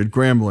Coach at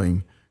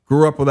Grambling,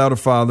 grew up without a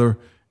father,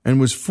 and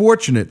was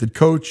fortunate that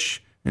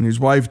Coach and his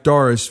wife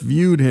Doris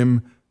viewed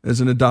him as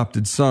an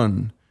adopted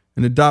son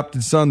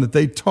that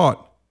they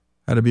taught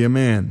how to be a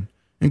man,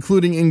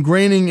 including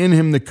ingraining in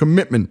him the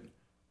commitment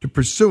to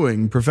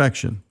pursuing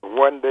perfection.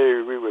 One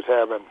day we was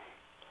having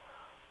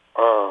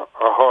a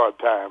hard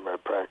time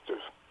at practice.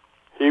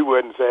 He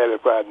wasn't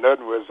satisfied.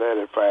 Nothing was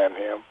satisfying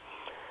him.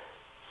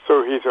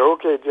 So he said,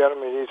 "Okay,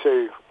 gentlemen," he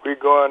said, "we're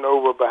going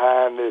over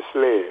behind this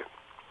sled."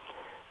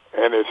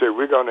 And he said,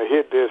 "We're going to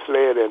hit this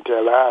sled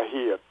until I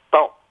hear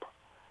thump."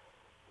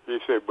 He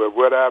said, "But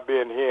what I've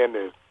been hearing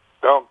is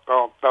thump,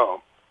 thump,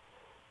 thump.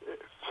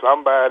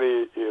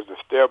 Somebody is a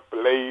step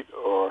late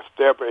or a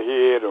step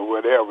ahead or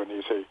whatever." And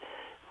he said,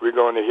 "We're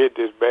going to hit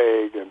this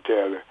bag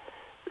until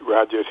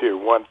I just hear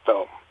one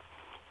thump."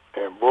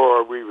 And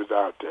boy, we was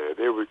out there.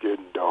 It was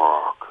getting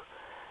dark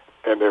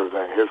and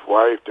everything. His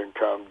wife done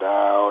come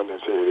down and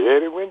said,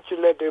 "Eddie, when did you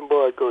let them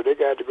boys go? They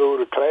got to go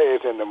to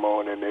class in the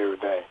morning and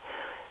everything."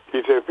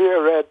 He said, "Feel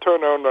right,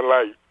 turn on the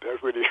light."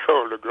 That's what he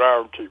told the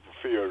groundkeeper,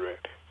 feel right.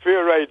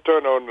 Feel right,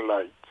 turn on the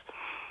lights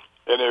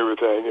and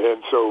everything.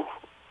 And so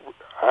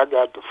I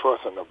got to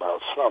fussing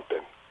about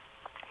something.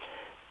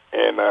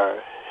 And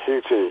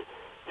he said,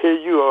 "Here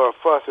you are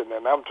fussing,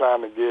 and I'm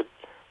trying to get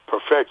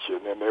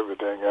perfection and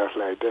everything else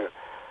like that."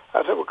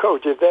 I said, "Well,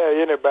 Coach, is there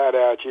anybody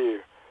out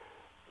here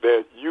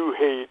that you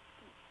hate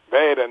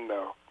bad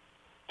enough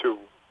to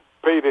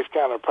pay this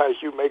kind of price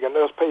you making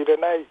us pay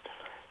tonight?"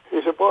 He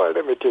said, "Boy,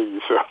 let me tell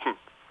you something."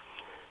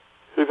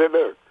 He said,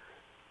 "Look,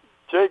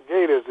 Jake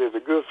Gators is a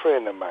good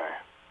friend of mine."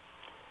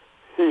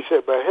 He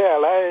said, "But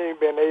hell, I ain't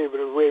been able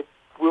to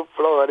whoop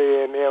Florida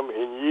A&M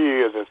in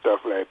years and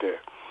stuff like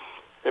that."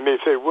 And he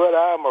said, "What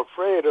I'm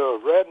afraid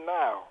of right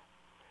now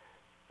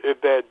is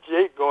that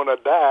Jake gonna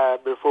die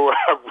before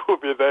I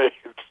whoop his ass."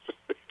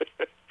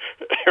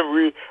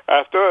 And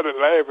I started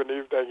laughing and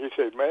everything. He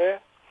said, "Man,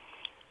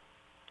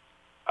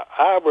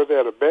 I was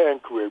at a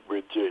banquet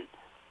with Jake."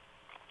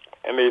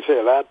 And he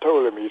said, I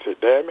told him, he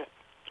said, "Damn it."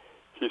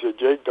 He said,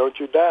 "Jake, don't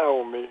you die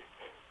on me,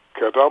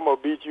 because I'm going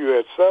to beat you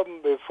at something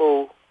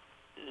before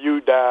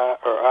you die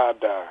or I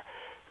die."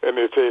 And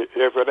he said,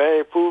 "If it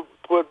ain't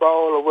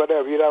football or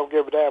whatever, he don't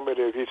give a damn about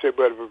it." He said,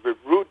 "But if it's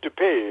root to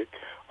peg,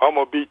 I'm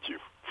going to beat you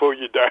before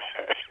you die."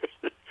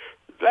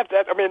 That's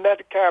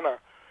the kind of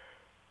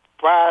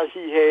fire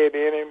he had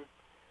in him.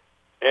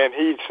 And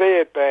he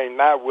said things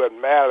not with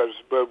malice,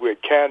 but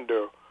with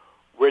candor,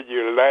 where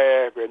you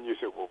laugh and you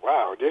say, "Well,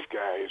 wow, this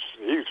guy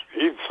he's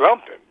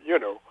something,"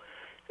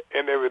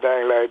 and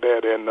everything like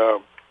that.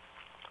 And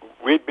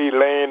we'd be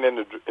laying in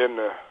the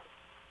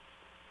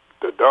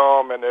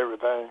dorm and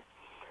everything,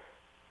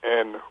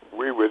 and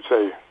we would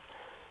say,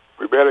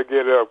 "We better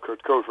get up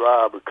because Coach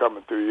Rob is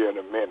coming through here in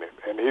a minute."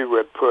 And he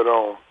would put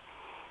on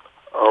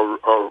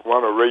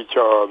one of Ray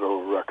Charles'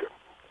 old records.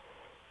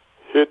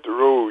 "Hit the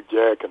road,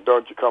 Jack, and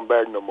don't you come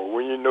back no more."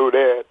 When you know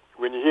that,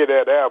 when you hear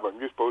that album,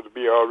 you're supposed to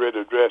be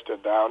already dressed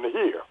and down the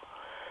hill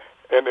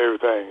and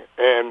everything.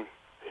 And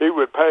he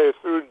would pass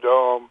through the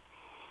dorm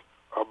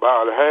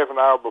about a half an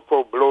hour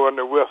before blowing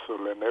the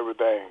whistle and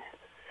everything.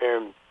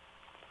 And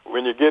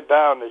when you get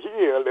down the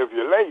hill, if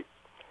you're late,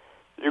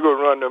 you go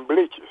run them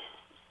bleachers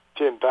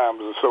 10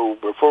 times or so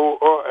before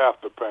or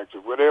after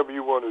practice, whatever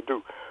you want to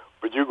do.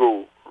 But you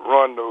go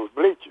run those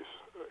bleachers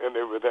and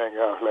everything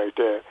else like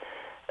that.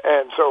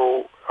 And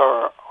so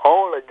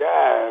all the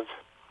guys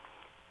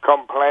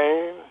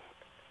complained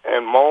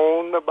and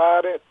moaned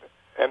about it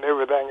and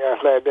everything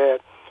else like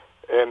that.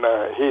 And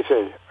he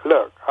said,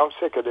 "Look, I'm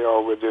sick of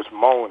y'all with this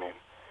moaning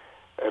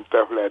and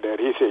stuff like that."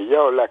 He said,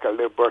 "Y'all like a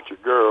little bunch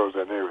of girls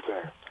and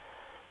everything."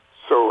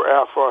 So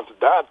Alphonse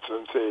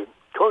Dodson said,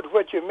 "Coach,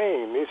 what you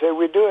mean?" He said,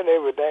 "We're doing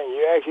everything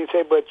you actually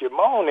say, but you're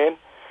moaning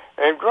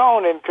and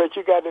groaning because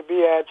you got to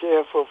be out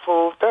here for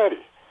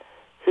 4:30.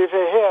 He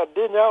said, "Hell,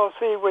 didn't y'all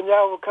see when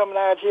y'all were coming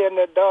out here in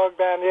that dog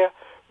down here,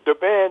 the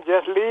band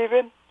just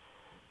leaving?"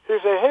 He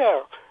said,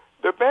 "Hell,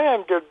 the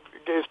band gets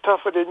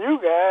tougher than you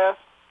guys."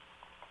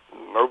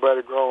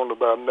 Nobody groaned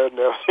about nothing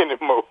else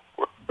anymore.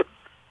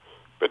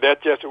 But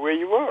that's just the way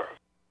you were.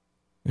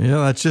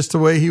 Yeah, that's just the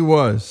way he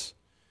was.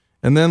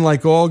 And then,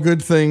 like all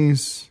good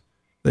things,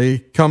 they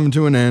come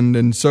to an end,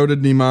 and so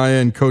did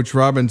Nehemiah and Coach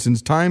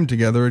Robinson's time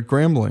together at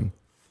Grambling.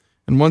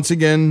 And once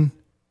again,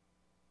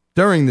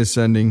 during this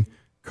ending,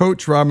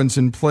 Coach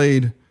Robinson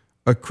played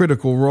a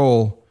critical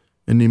role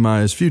in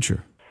Nehemiah's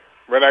future.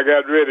 When I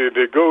got ready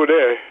to go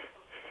there,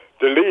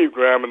 to leave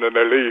Grambling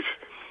at least,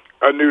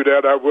 I knew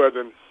that I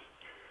wasn't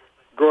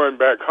going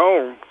back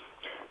home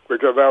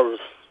because I was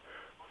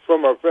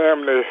from a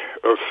family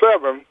of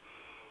 7,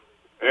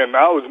 and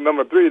I was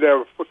number 3. There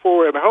were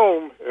 4 at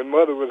home, and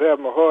Mother was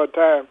having a hard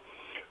time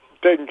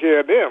taking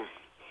care of them.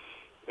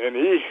 And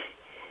he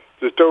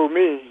just told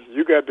me,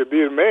 you got to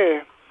be a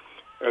man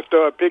and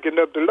start picking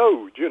up the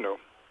load, you know.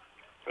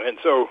 And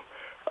so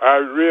I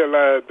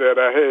realized that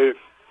I had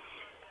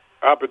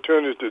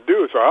opportunities to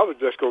do it, so I was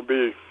just going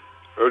to be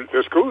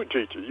a school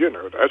teacher, you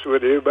know. That's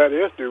what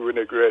everybody else do when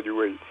they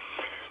graduate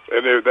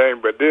and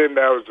everything. But then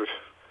there was an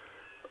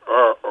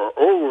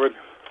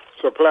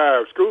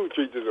oversupply of school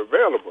teachers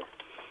available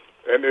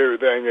and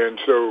everything. And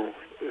so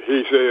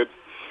he said,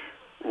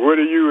 what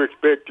do you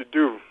expect to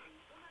do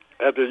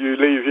after you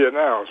leave here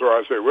now? So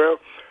I said, well,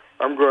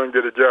 I'm going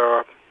to get a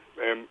job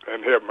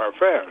and help my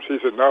family. He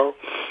said, no.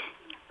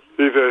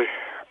 He said,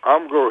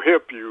 I'm going to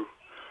help you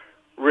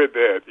with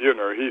that. You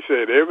know, he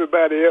said,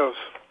 everybody else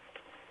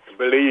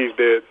believes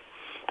that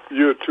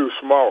you're too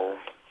small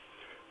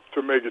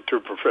to make it to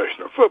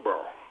professional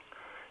football.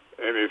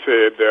 And he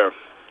said,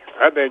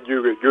 I think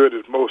you're as good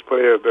as most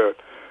players that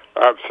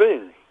I've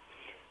seen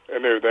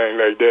and everything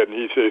like that. And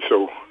he said,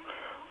 so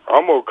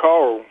I'm going to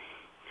call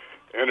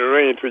and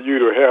arrange for you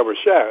to have a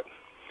shot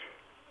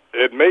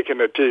at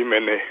making a team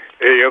in the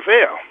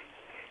AFL.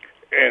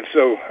 And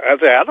so I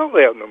said, I don't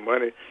have no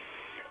money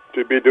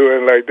to be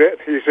doing like that.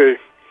 He said,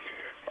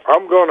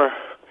 I'm going to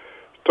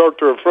talk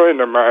to a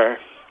friend of mine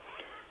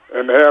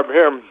and have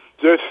him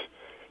just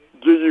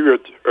give you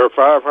a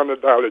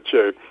 $500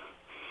 check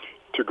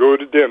to go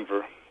to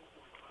Denver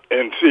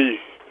and see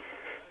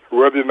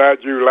whether or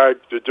not you like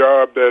the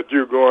job that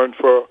you're going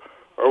for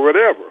or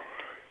whatever.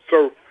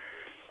 So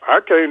I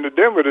came to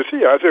Denver to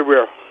see. I said,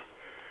 well,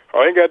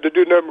 I ain't got to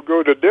do nothing but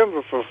go to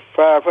Denver for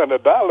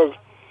 $500,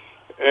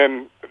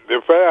 and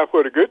the 5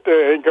 for the good thing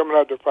ain't coming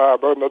out to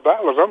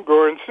 $500. I'm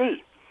going to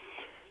see.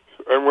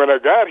 And when I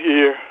got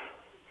here,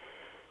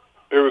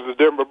 it was the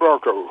Denver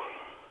Broncos.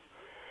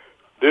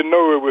 Didn't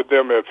know it was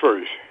them at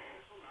first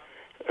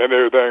and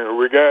everything.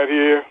 We got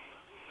here,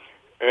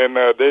 and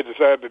they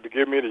decided to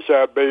give me the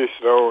shot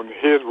based on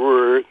his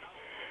word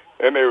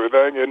and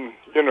everything, and,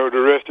 you know,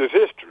 the rest is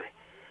history.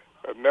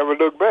 I've never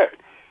looked back.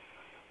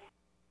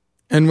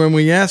 And when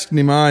we asked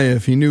Nehemiah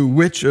if he knew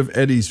which of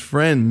Eddie's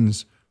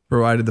friends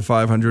provided the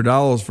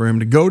 $500 for him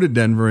to go to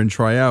Denver and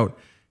try out,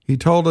 he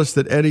told us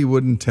that Eddie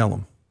wouldn't tell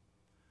him.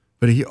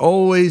 But he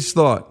always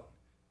thought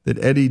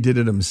that Eddie did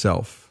it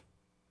himself.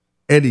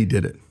 Eddie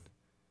did it.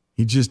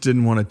 He just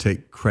didn't want to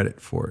take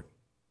credit for it.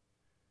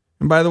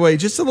 And by the way,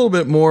 just a little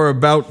bit more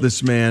about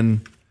this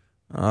man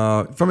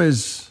from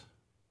his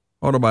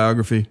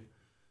autobiography.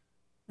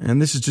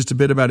 And this is just a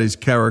bit about his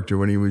character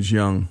when he was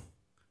young.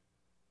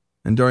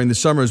 And during the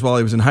summers while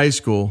he was in high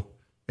school,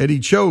 Eddie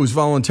chose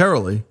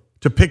voluntarily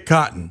to pick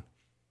cotton.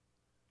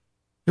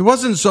 It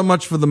wasn't so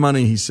much for the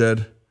money, he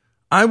said.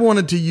 I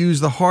wanted to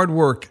use the hard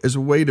work as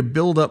a way to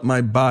build up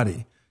my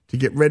body to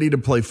get ready to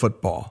play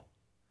football.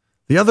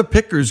 The other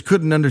pickers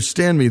couldn't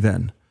understand me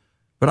then,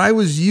 but I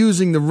was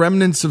using the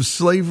remnants of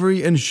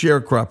slavery and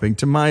sharecropping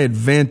to my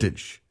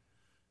advantage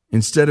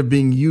instead of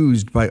being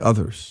used by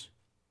others.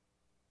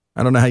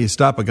 I don't know how you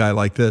stop a guy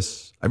like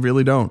this. I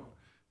really don't.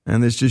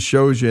 And this just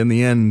shows you in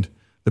the end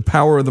the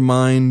power of the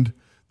mind,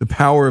 the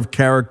power of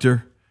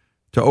character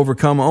to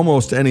overcome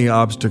almost any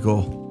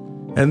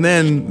obstacle. And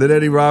then that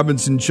Eddie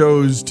Robinson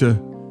chose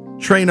to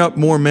train up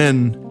more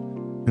men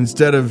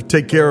instead of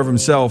take care of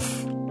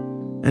himself,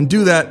 and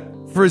do that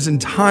for his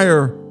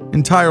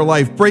entire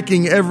life,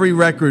 breaking every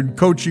record,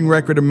 coaching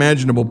record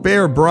imaginable.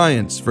 Bear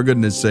Bryant's, for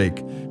goodness sake.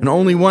 And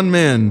only one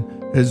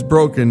man has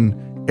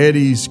broken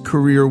Eddie's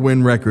career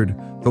win record,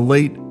 the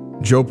late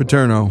Joe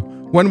Paterno.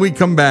 When we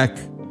come back,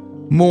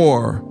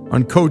 more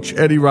on Coach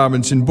Eddie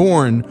Robinson,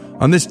 born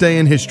on this day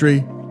in history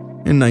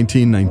in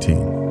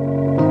 1919.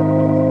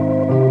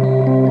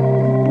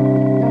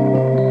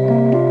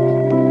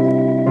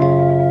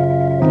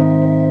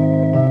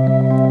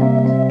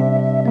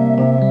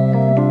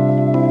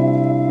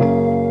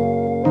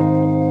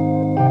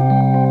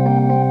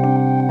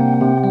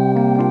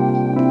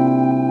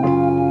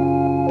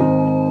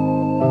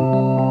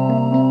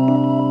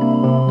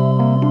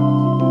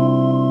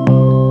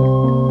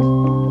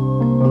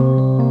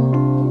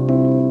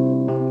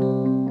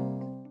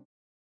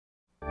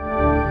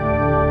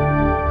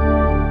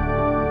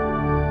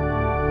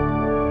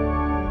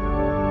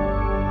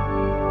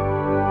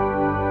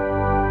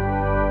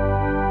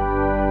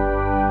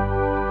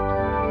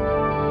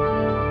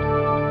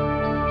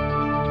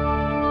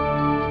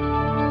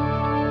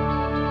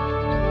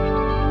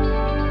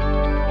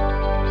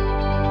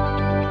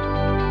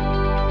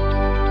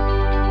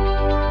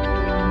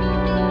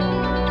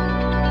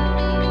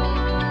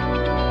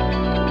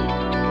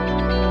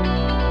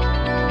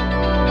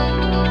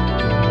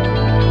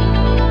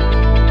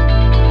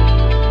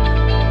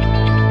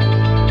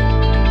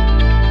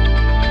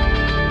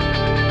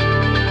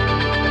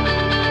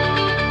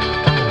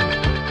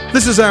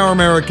 This is Our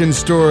American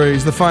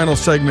Stories, the final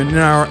segment in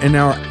our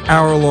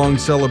hour-long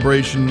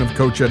celebration of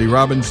Coach Eddie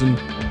Robinson,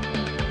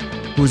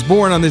 who was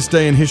born on this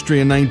day in history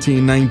in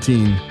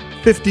 1919.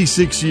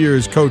 56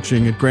 years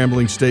coaching at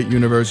Grambling State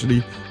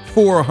University,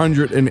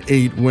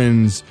 408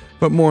 wins.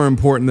 But more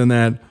important than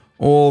that,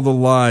 all the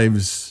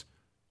lives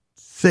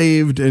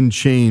saved and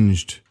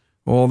changed,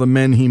 all the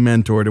men he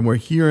mentored. And we're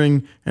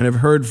hearing and have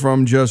heard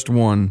from just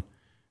one.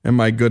 And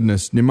my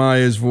goodness,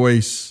 Nehemiah's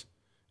voice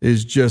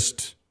is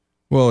just,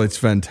 well, it's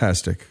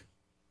fantastic.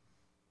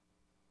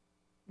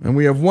 And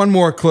we have one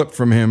more clip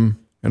from him.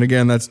 And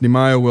again, that's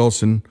Nehemiah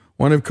Wilson,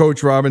 one of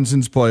Coach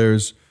Robinson's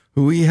players,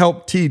 who he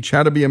helped teach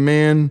how to be a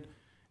man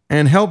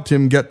and helped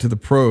him get to the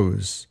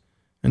pros.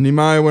 And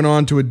Nehemiah went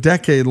on to a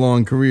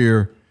decade-long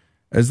career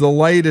as the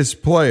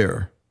lightest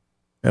player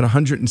at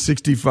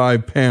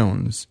 165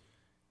 pounds.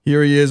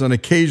 Here he is on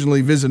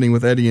occasionally visiting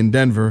with Eddie in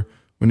Denver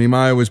when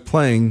Nehemiah was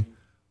playing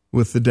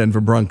with the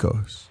Denver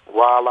Broncos.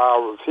 While I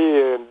was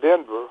here in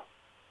Denver,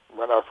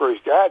 when I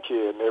first got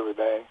here and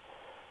everything,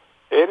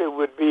 Eddie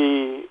would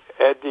be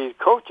at the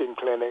coaching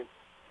clinic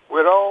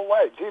with all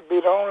whites. He'd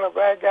be the only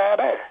black guy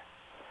there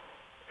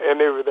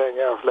and everything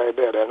else like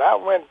that. And I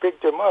went and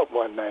picked him up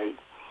one night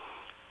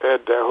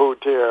at the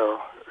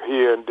hotel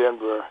here in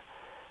Denver,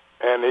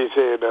 and he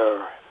said,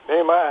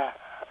 Nehemiah,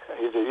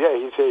 he said, yeah,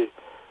 he said,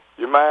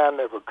 you mind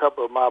if a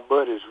couple of my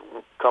buddies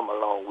come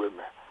along with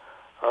me?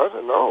 I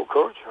said, no,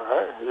 Coach.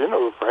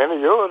 A friend of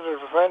yours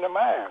is a friend of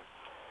mine.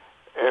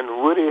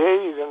 And Woody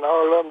Hayes and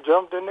all of them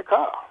jumped in the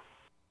car.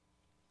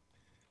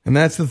 And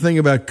that's the thing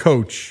about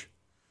Coach.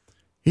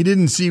 He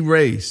didn't see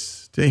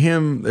race. To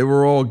him, they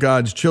were all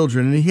God's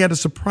children. And he had a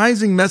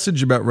surprising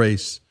message about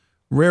race,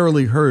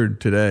 rarely heard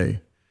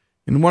today.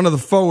 In one of the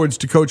forwards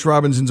to Coach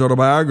Robinson's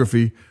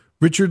autobiography,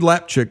 Richard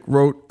Lapchick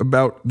wrote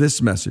about this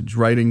message,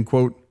 writing,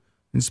 quote,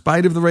 in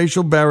spite of the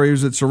racial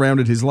barriers that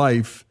surrounded his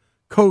life,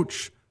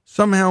 Coach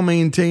somehow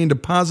maintained a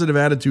positive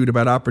attitude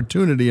about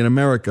opportunity in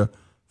America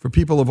for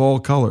people of all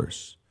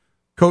colors.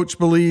 Coach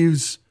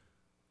believes,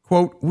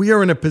 quote, we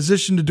are in a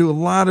position to do a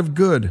lot of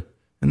good,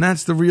 and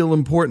that's the real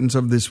importance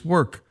of this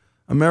work.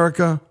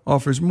 America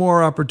offers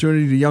more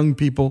opportunity to young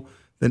people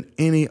than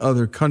any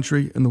other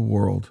country in the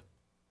world.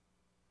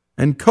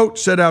 And Coach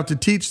set out to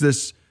teach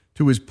this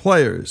to his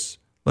players.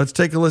 Let's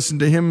take a listen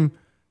to him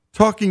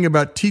talking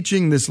about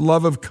teaching this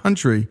love of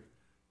country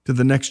to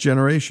the next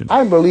generation.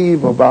 I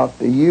believe about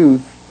the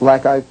youth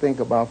like I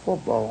think about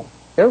football.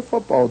 Every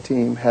football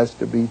team has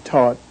to be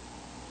taught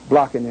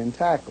blocking and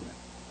tackling.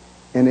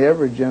 And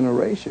every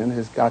generation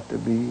has got to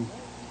be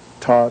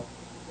taught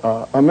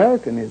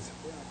Americanism.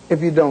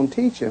 If you don't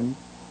teach them,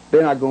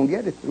 they're not going to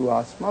get it through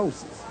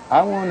osmosis.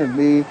 I want to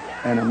be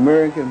an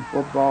American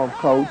football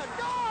coach.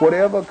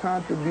 Whatever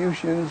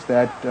contributions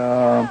that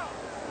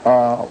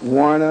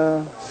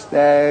Warner,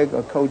 Stagg,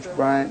 or Coach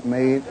Bryant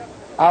made,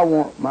 I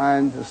want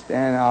mine to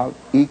stand out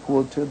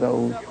equal to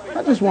those.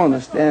 I just want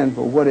to stand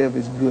for whatever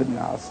is good in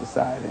our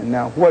society. And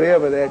now,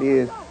 whatever that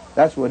is,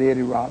 that's what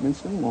Eddie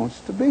Robinson wants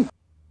to be.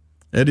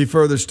 Eddie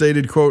further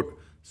stated, quote,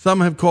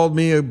 some have called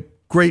me a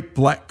great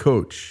black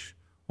coach.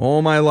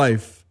 All my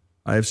life,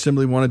 I have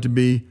simply wanted to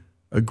be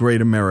a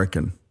great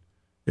American.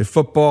 If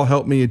football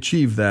helped me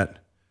achieve that,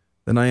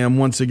 then I am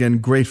once again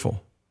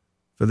grateful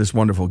for this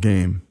wonderful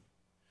game.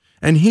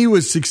 And he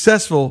was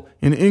successful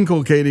in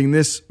inculcating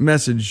this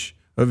message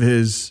of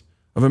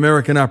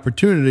American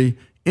opportunity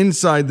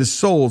inside the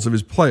souls of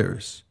his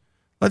players.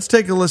 Let's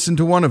take a listen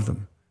to one of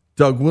them,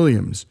 Doug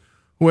Williams,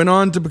 who went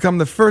on to become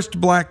the first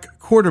black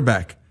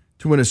quarterback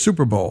to win a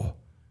Super Bowl.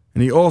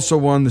 And he also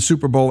won the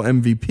Super Bowl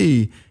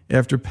MVP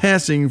after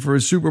passing for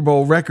a Super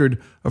Bowl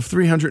record of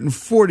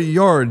 340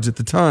 yards at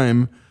the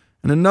time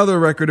and another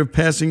record of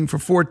passing for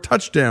 4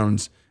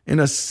 touchdowns in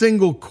a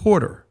single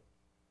quarter.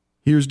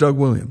 Here's Doug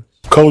Williams.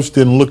 Coach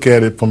didn't look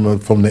at it from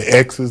the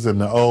X's and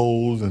the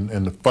O's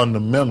and the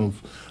fundamentals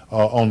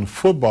on the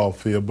football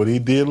field, but he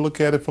did look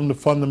at it from the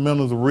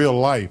fundamentals of real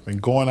life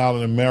and going out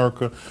in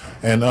America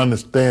and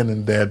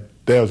understanding that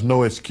there's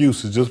no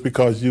excuses. Just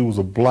because you was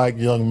a black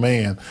young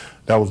man,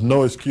 there was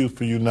no excuse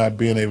for you not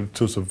being able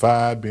to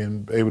survive,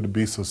 being able to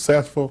be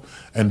successful,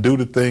 and do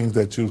the things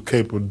that you was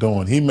capable of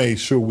doing. He made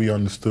sure we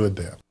understood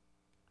that.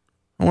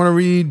 I want to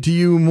read to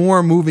you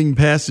more moving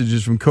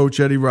passages from Coach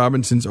Eddie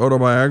Robinson's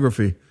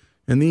autobiography,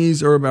 and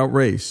these are about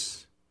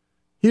race.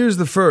 Here's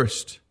the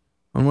first,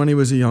 on when he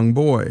was a young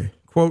boy.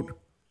 Quote,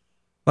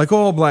 like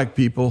all black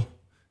people,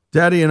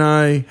 Daddy and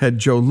I had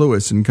Joe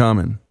Louis in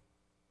common.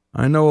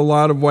 I know a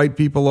lot of white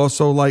people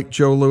also like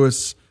Joe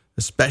Louis,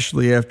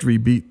 especially after he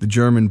beat the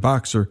German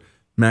boxer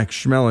Max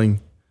Schmeling.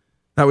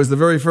 That was the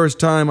very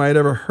first time I had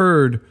ever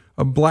heard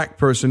a black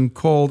person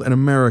called an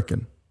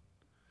American.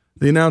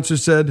 The announcer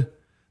said,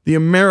 the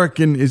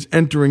American is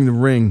entering the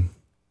ring.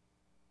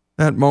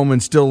 That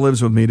moment still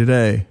lives with me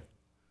today.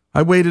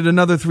 I waited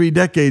another 3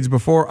 decades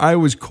before I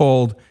was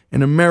called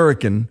an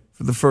American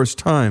for the first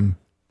time.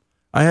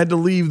 I had to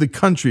leave the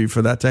country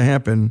for that to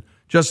happen,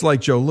 just like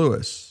Joe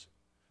Louis.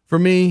 For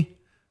me,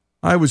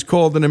 I was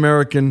called an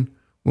American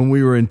when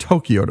we were in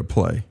Tokyo to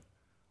play.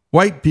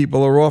 White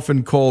people are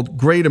often called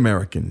great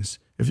Americans.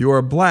 If you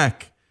are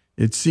black,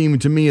 it seemed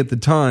to me at the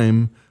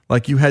time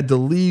like you had to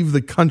leave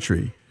the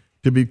country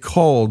to be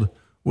called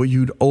what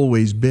you'd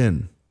always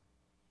been.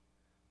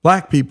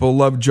 Black people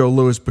loved Joe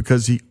Louis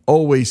because he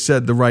always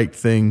said the right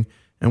thing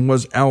and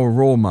was our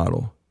role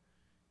model.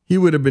 He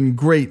would have been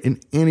great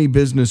in any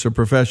business or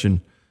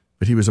profession,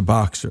 but he was a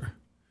boxer.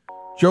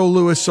 Joe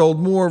Louis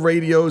sold more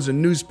radios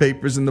and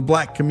newspapers in the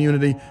black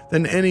community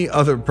than any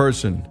other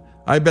person.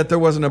 I bet there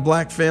wasn't a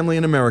black family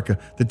in America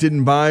that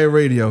didn't buy a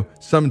radio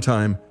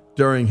sometime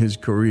during his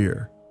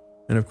career.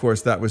 And of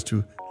course, that was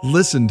to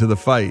listen to the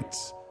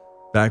fights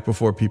back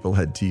before people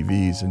had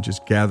TVs and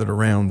just gathered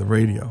around the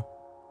radio.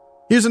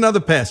 Here's another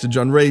passage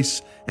on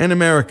race and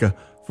America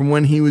from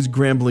when he was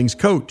Grambling's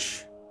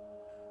coach.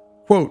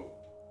 Quote,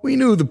 "We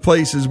knew the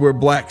places where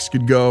blacks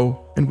could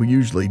go, and we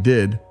usually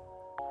did.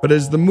 But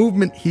as the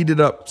movement heated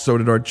up, so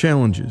did our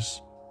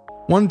challenges.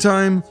 One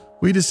time,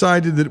 we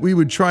decided that we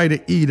would try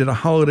to eat at a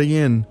Holiday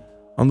Inn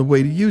on the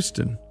way to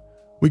Houston.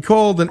 We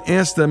called and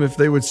asked them if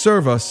they would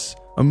serve us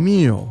a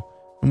meal,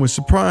 and was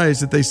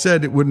surprised that they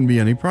said it wouldn't be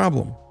any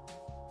problem.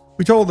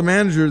 We told the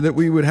manager that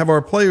we would have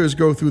our players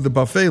go through the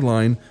buffet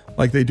line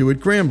like they do at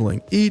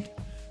Grambling, eat,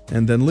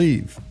 and then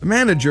leave. The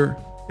manager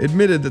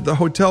admitted that the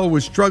hotel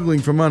was struggling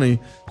for money,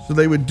 so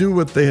they would do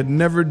what they had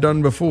never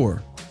done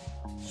before,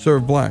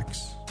 serve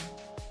blacks.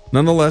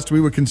 Nonetheless, we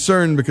were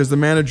concerned because the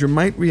manager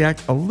might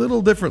react a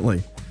little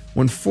differently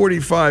when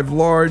 45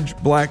 large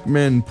black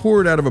men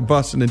poured out of a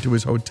bus and into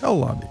his hotel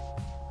lobby.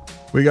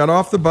 We got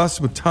off the bus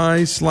with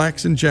ties,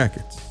 slacks, and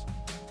jackets.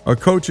 Our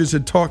coaches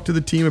had talked to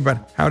the team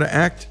about how to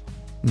act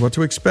and what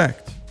to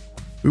expect.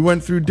 We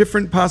went through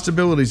different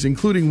possibilities,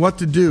 including what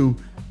to do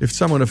if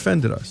someone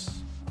offended us.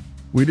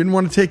 We didn't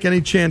want to take any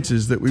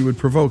chances that we would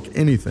provoke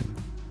anything.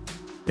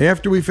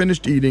 After we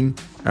finished eating,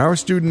 our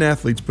student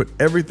athletes put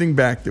everything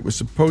back that was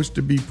supposed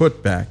to be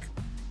put back.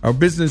 Our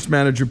business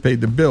manager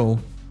paid the bill,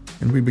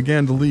 and we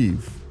began to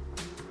leave.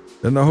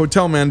 Then the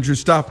hotel manager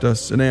stopped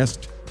us and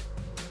asked,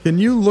 "Can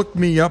you look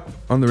me up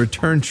on the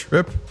return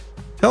trip?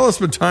 Tell us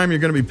what time you're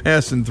going to be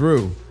passing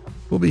through.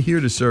 We'll be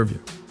here to serve you."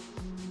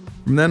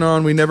 From then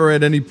on, we never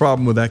had any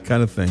problem with that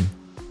kind of thing.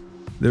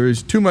 There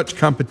is too much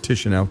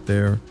competition out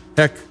there.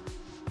 Heck,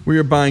 we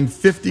are buying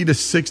 50 to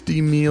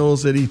 60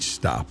 meals at each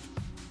stop.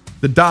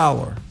 The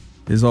dollar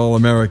is all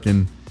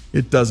American.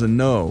 It doesn't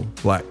know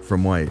black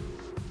from white.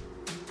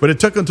 But it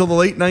took until the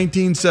late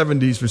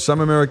 1970s for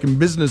some American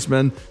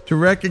businessmen to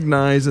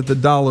recognize that the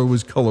dollar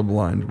was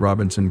colorblind,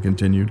 Robinson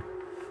continued.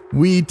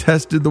 We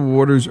tested the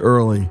waters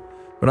early,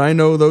 but I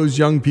know those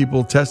young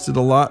people tested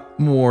a lot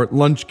more at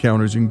lunch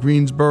counters in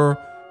Greensboro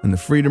and the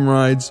Freedom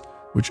Rides,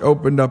 which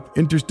opened up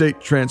interstate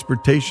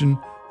transportation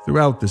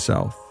throughout the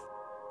South.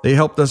 They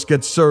helped us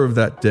get served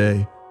that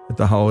day at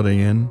the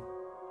Holiday Inn.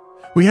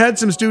 We had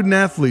some student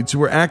athletes who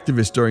were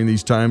activists during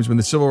these times when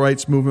the civil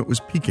rights movement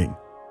was peaking.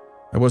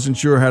 I wasn't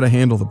sure how to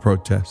handle the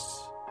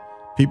protests.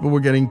 People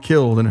were getting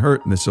killed and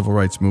hurt in the civil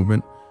rights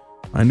movement.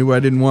 I knew I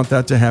didn't want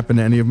that to happen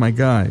to any of my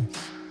guys.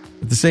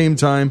 At the same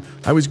time,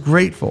 I was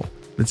grateful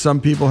that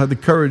some people had the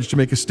courage to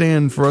make a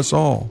stand for us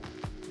all.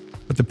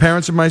 But the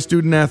parents of my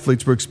student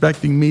athletes were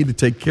expecting me to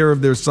take care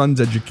of their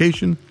sons'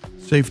 education,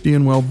 safety,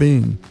 and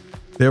well-being.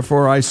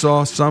 Therefore, I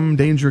saw some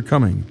danger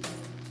coming.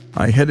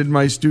 I headed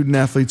my student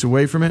athletes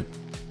away from it.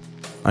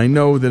 I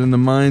know that in the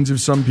minds of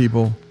some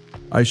people,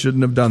 I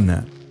shouldn't have done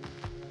that.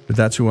 But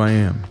that's who I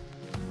am.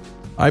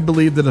 I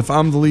believe that if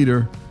I'm the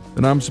leader,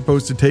 then I'm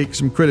supposed to take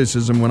some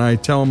criticism when I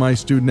tell my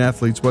student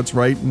athletes what's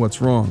right and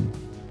what's wrong.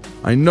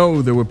 I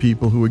know there were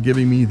people who were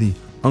giving me the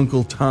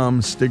Uncle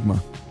Tom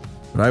stigma,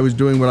 but I was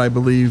doing what I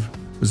believe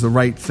was the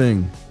right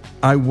thing.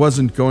 I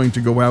wasn't going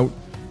to go out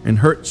and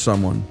hurt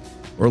someone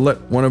or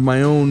let one of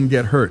my own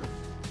get hurt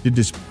to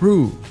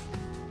disprove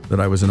that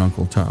I was an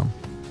Uncle Tom.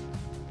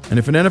 And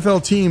if an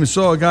NFL team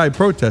saw a guy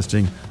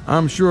protesting,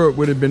 I'm sure it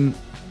would have been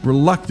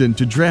reluctant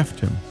to draft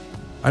him.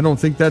 I don't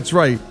think that's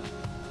right,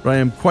 but I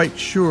am quite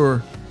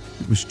sure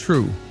it was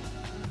true.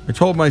 I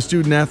told my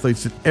student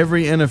athletes that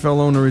every NFL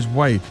owner is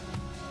white.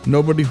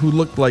 Nobody who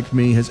looked like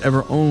me has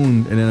ever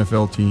owned an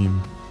NFL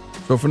team.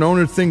 So if an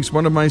owner thinks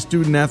one of my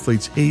student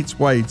athletes hates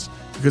whites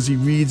because he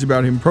reads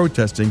about him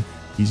protesting,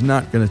 he's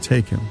not going to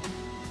take him.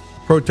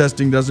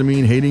 Protesting doesn't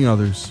mean hating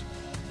others.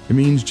 It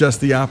means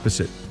just the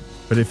opposite.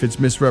 But if it's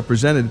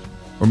misrepresented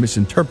or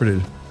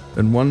misinterpreted,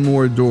 then one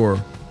more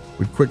door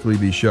would quickly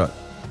be shut.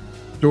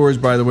 Doors,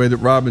 by the way, that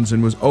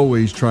Robinson was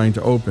always trying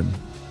to open.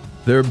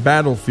 Their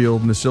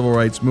battlefield in the civil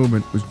rights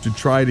movement was to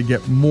try to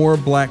get more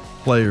black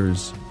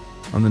players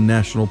on the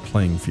national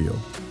playing field,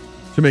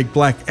 to make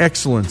black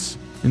excellence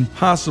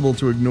impossible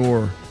to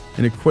ignore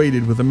and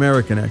equated with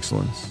American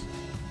excellence.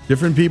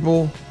 Different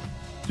people,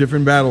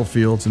 different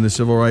battlefields in the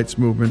civil rights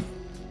movement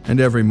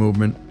and every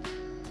movement,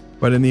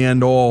 but in the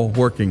end all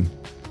working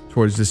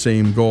towards the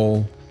same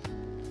goal.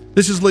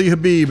 This is Lee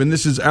Habib, and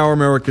this is Our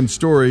American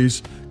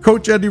Stories.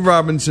 Coach Eddie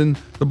Robinson,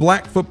 the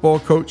black football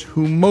coach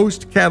who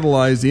most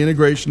catalyzed the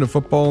integration of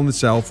football in the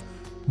South,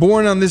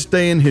 born on this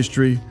day in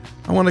history.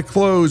 I want to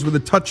close with a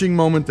touching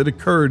moment that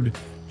occurred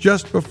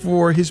just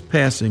before his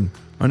passing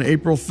on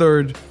April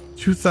 3rd,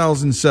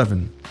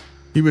 2007.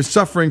 He was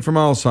suffering from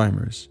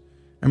Alzheimer's,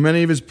 and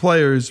many of his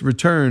players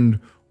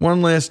returned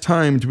one last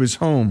time to his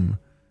home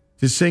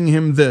to sing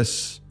him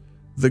this,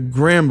 the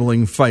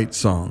Grambling Fight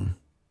Song.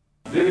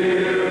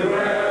 Dear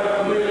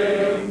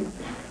Grambling,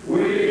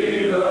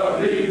 we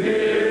love thee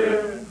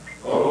dear.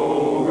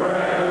 Oh,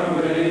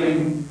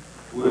 Grambling,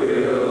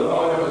 we'll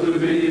always to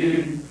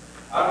thee.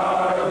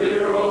 Our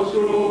dear old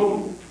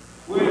school,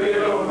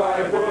 we'll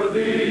fight for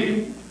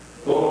thee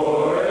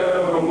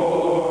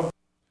forevermore.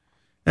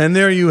 And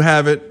there you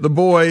have it, the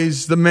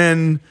boys, the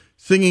men,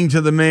 singing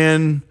to the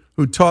man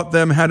who taught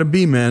them how to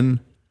be men,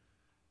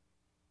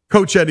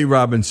 Coach Eddie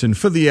Robinson,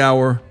 for the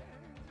hour.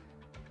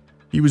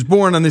 He was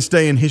born on this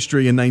day in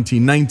history in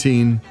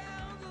 1919.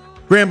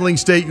 Grambling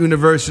State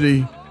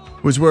University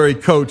was where he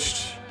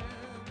coached.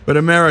 But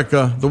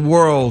America, the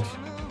world,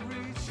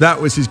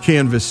 that was his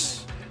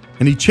canvas.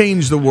 And he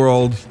changed the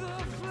world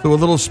through a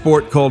little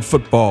sport called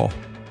football.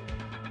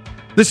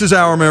 This is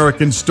Our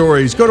American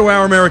Stories. Go to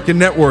Our American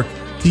Network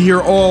to hear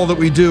all that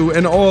we do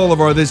and all of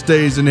our This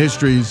Days in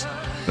Histories.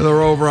 There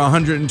are over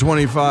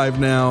 125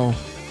 now,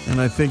 and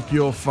I think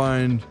you'll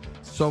find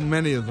so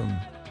many of them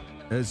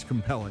as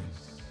compelling.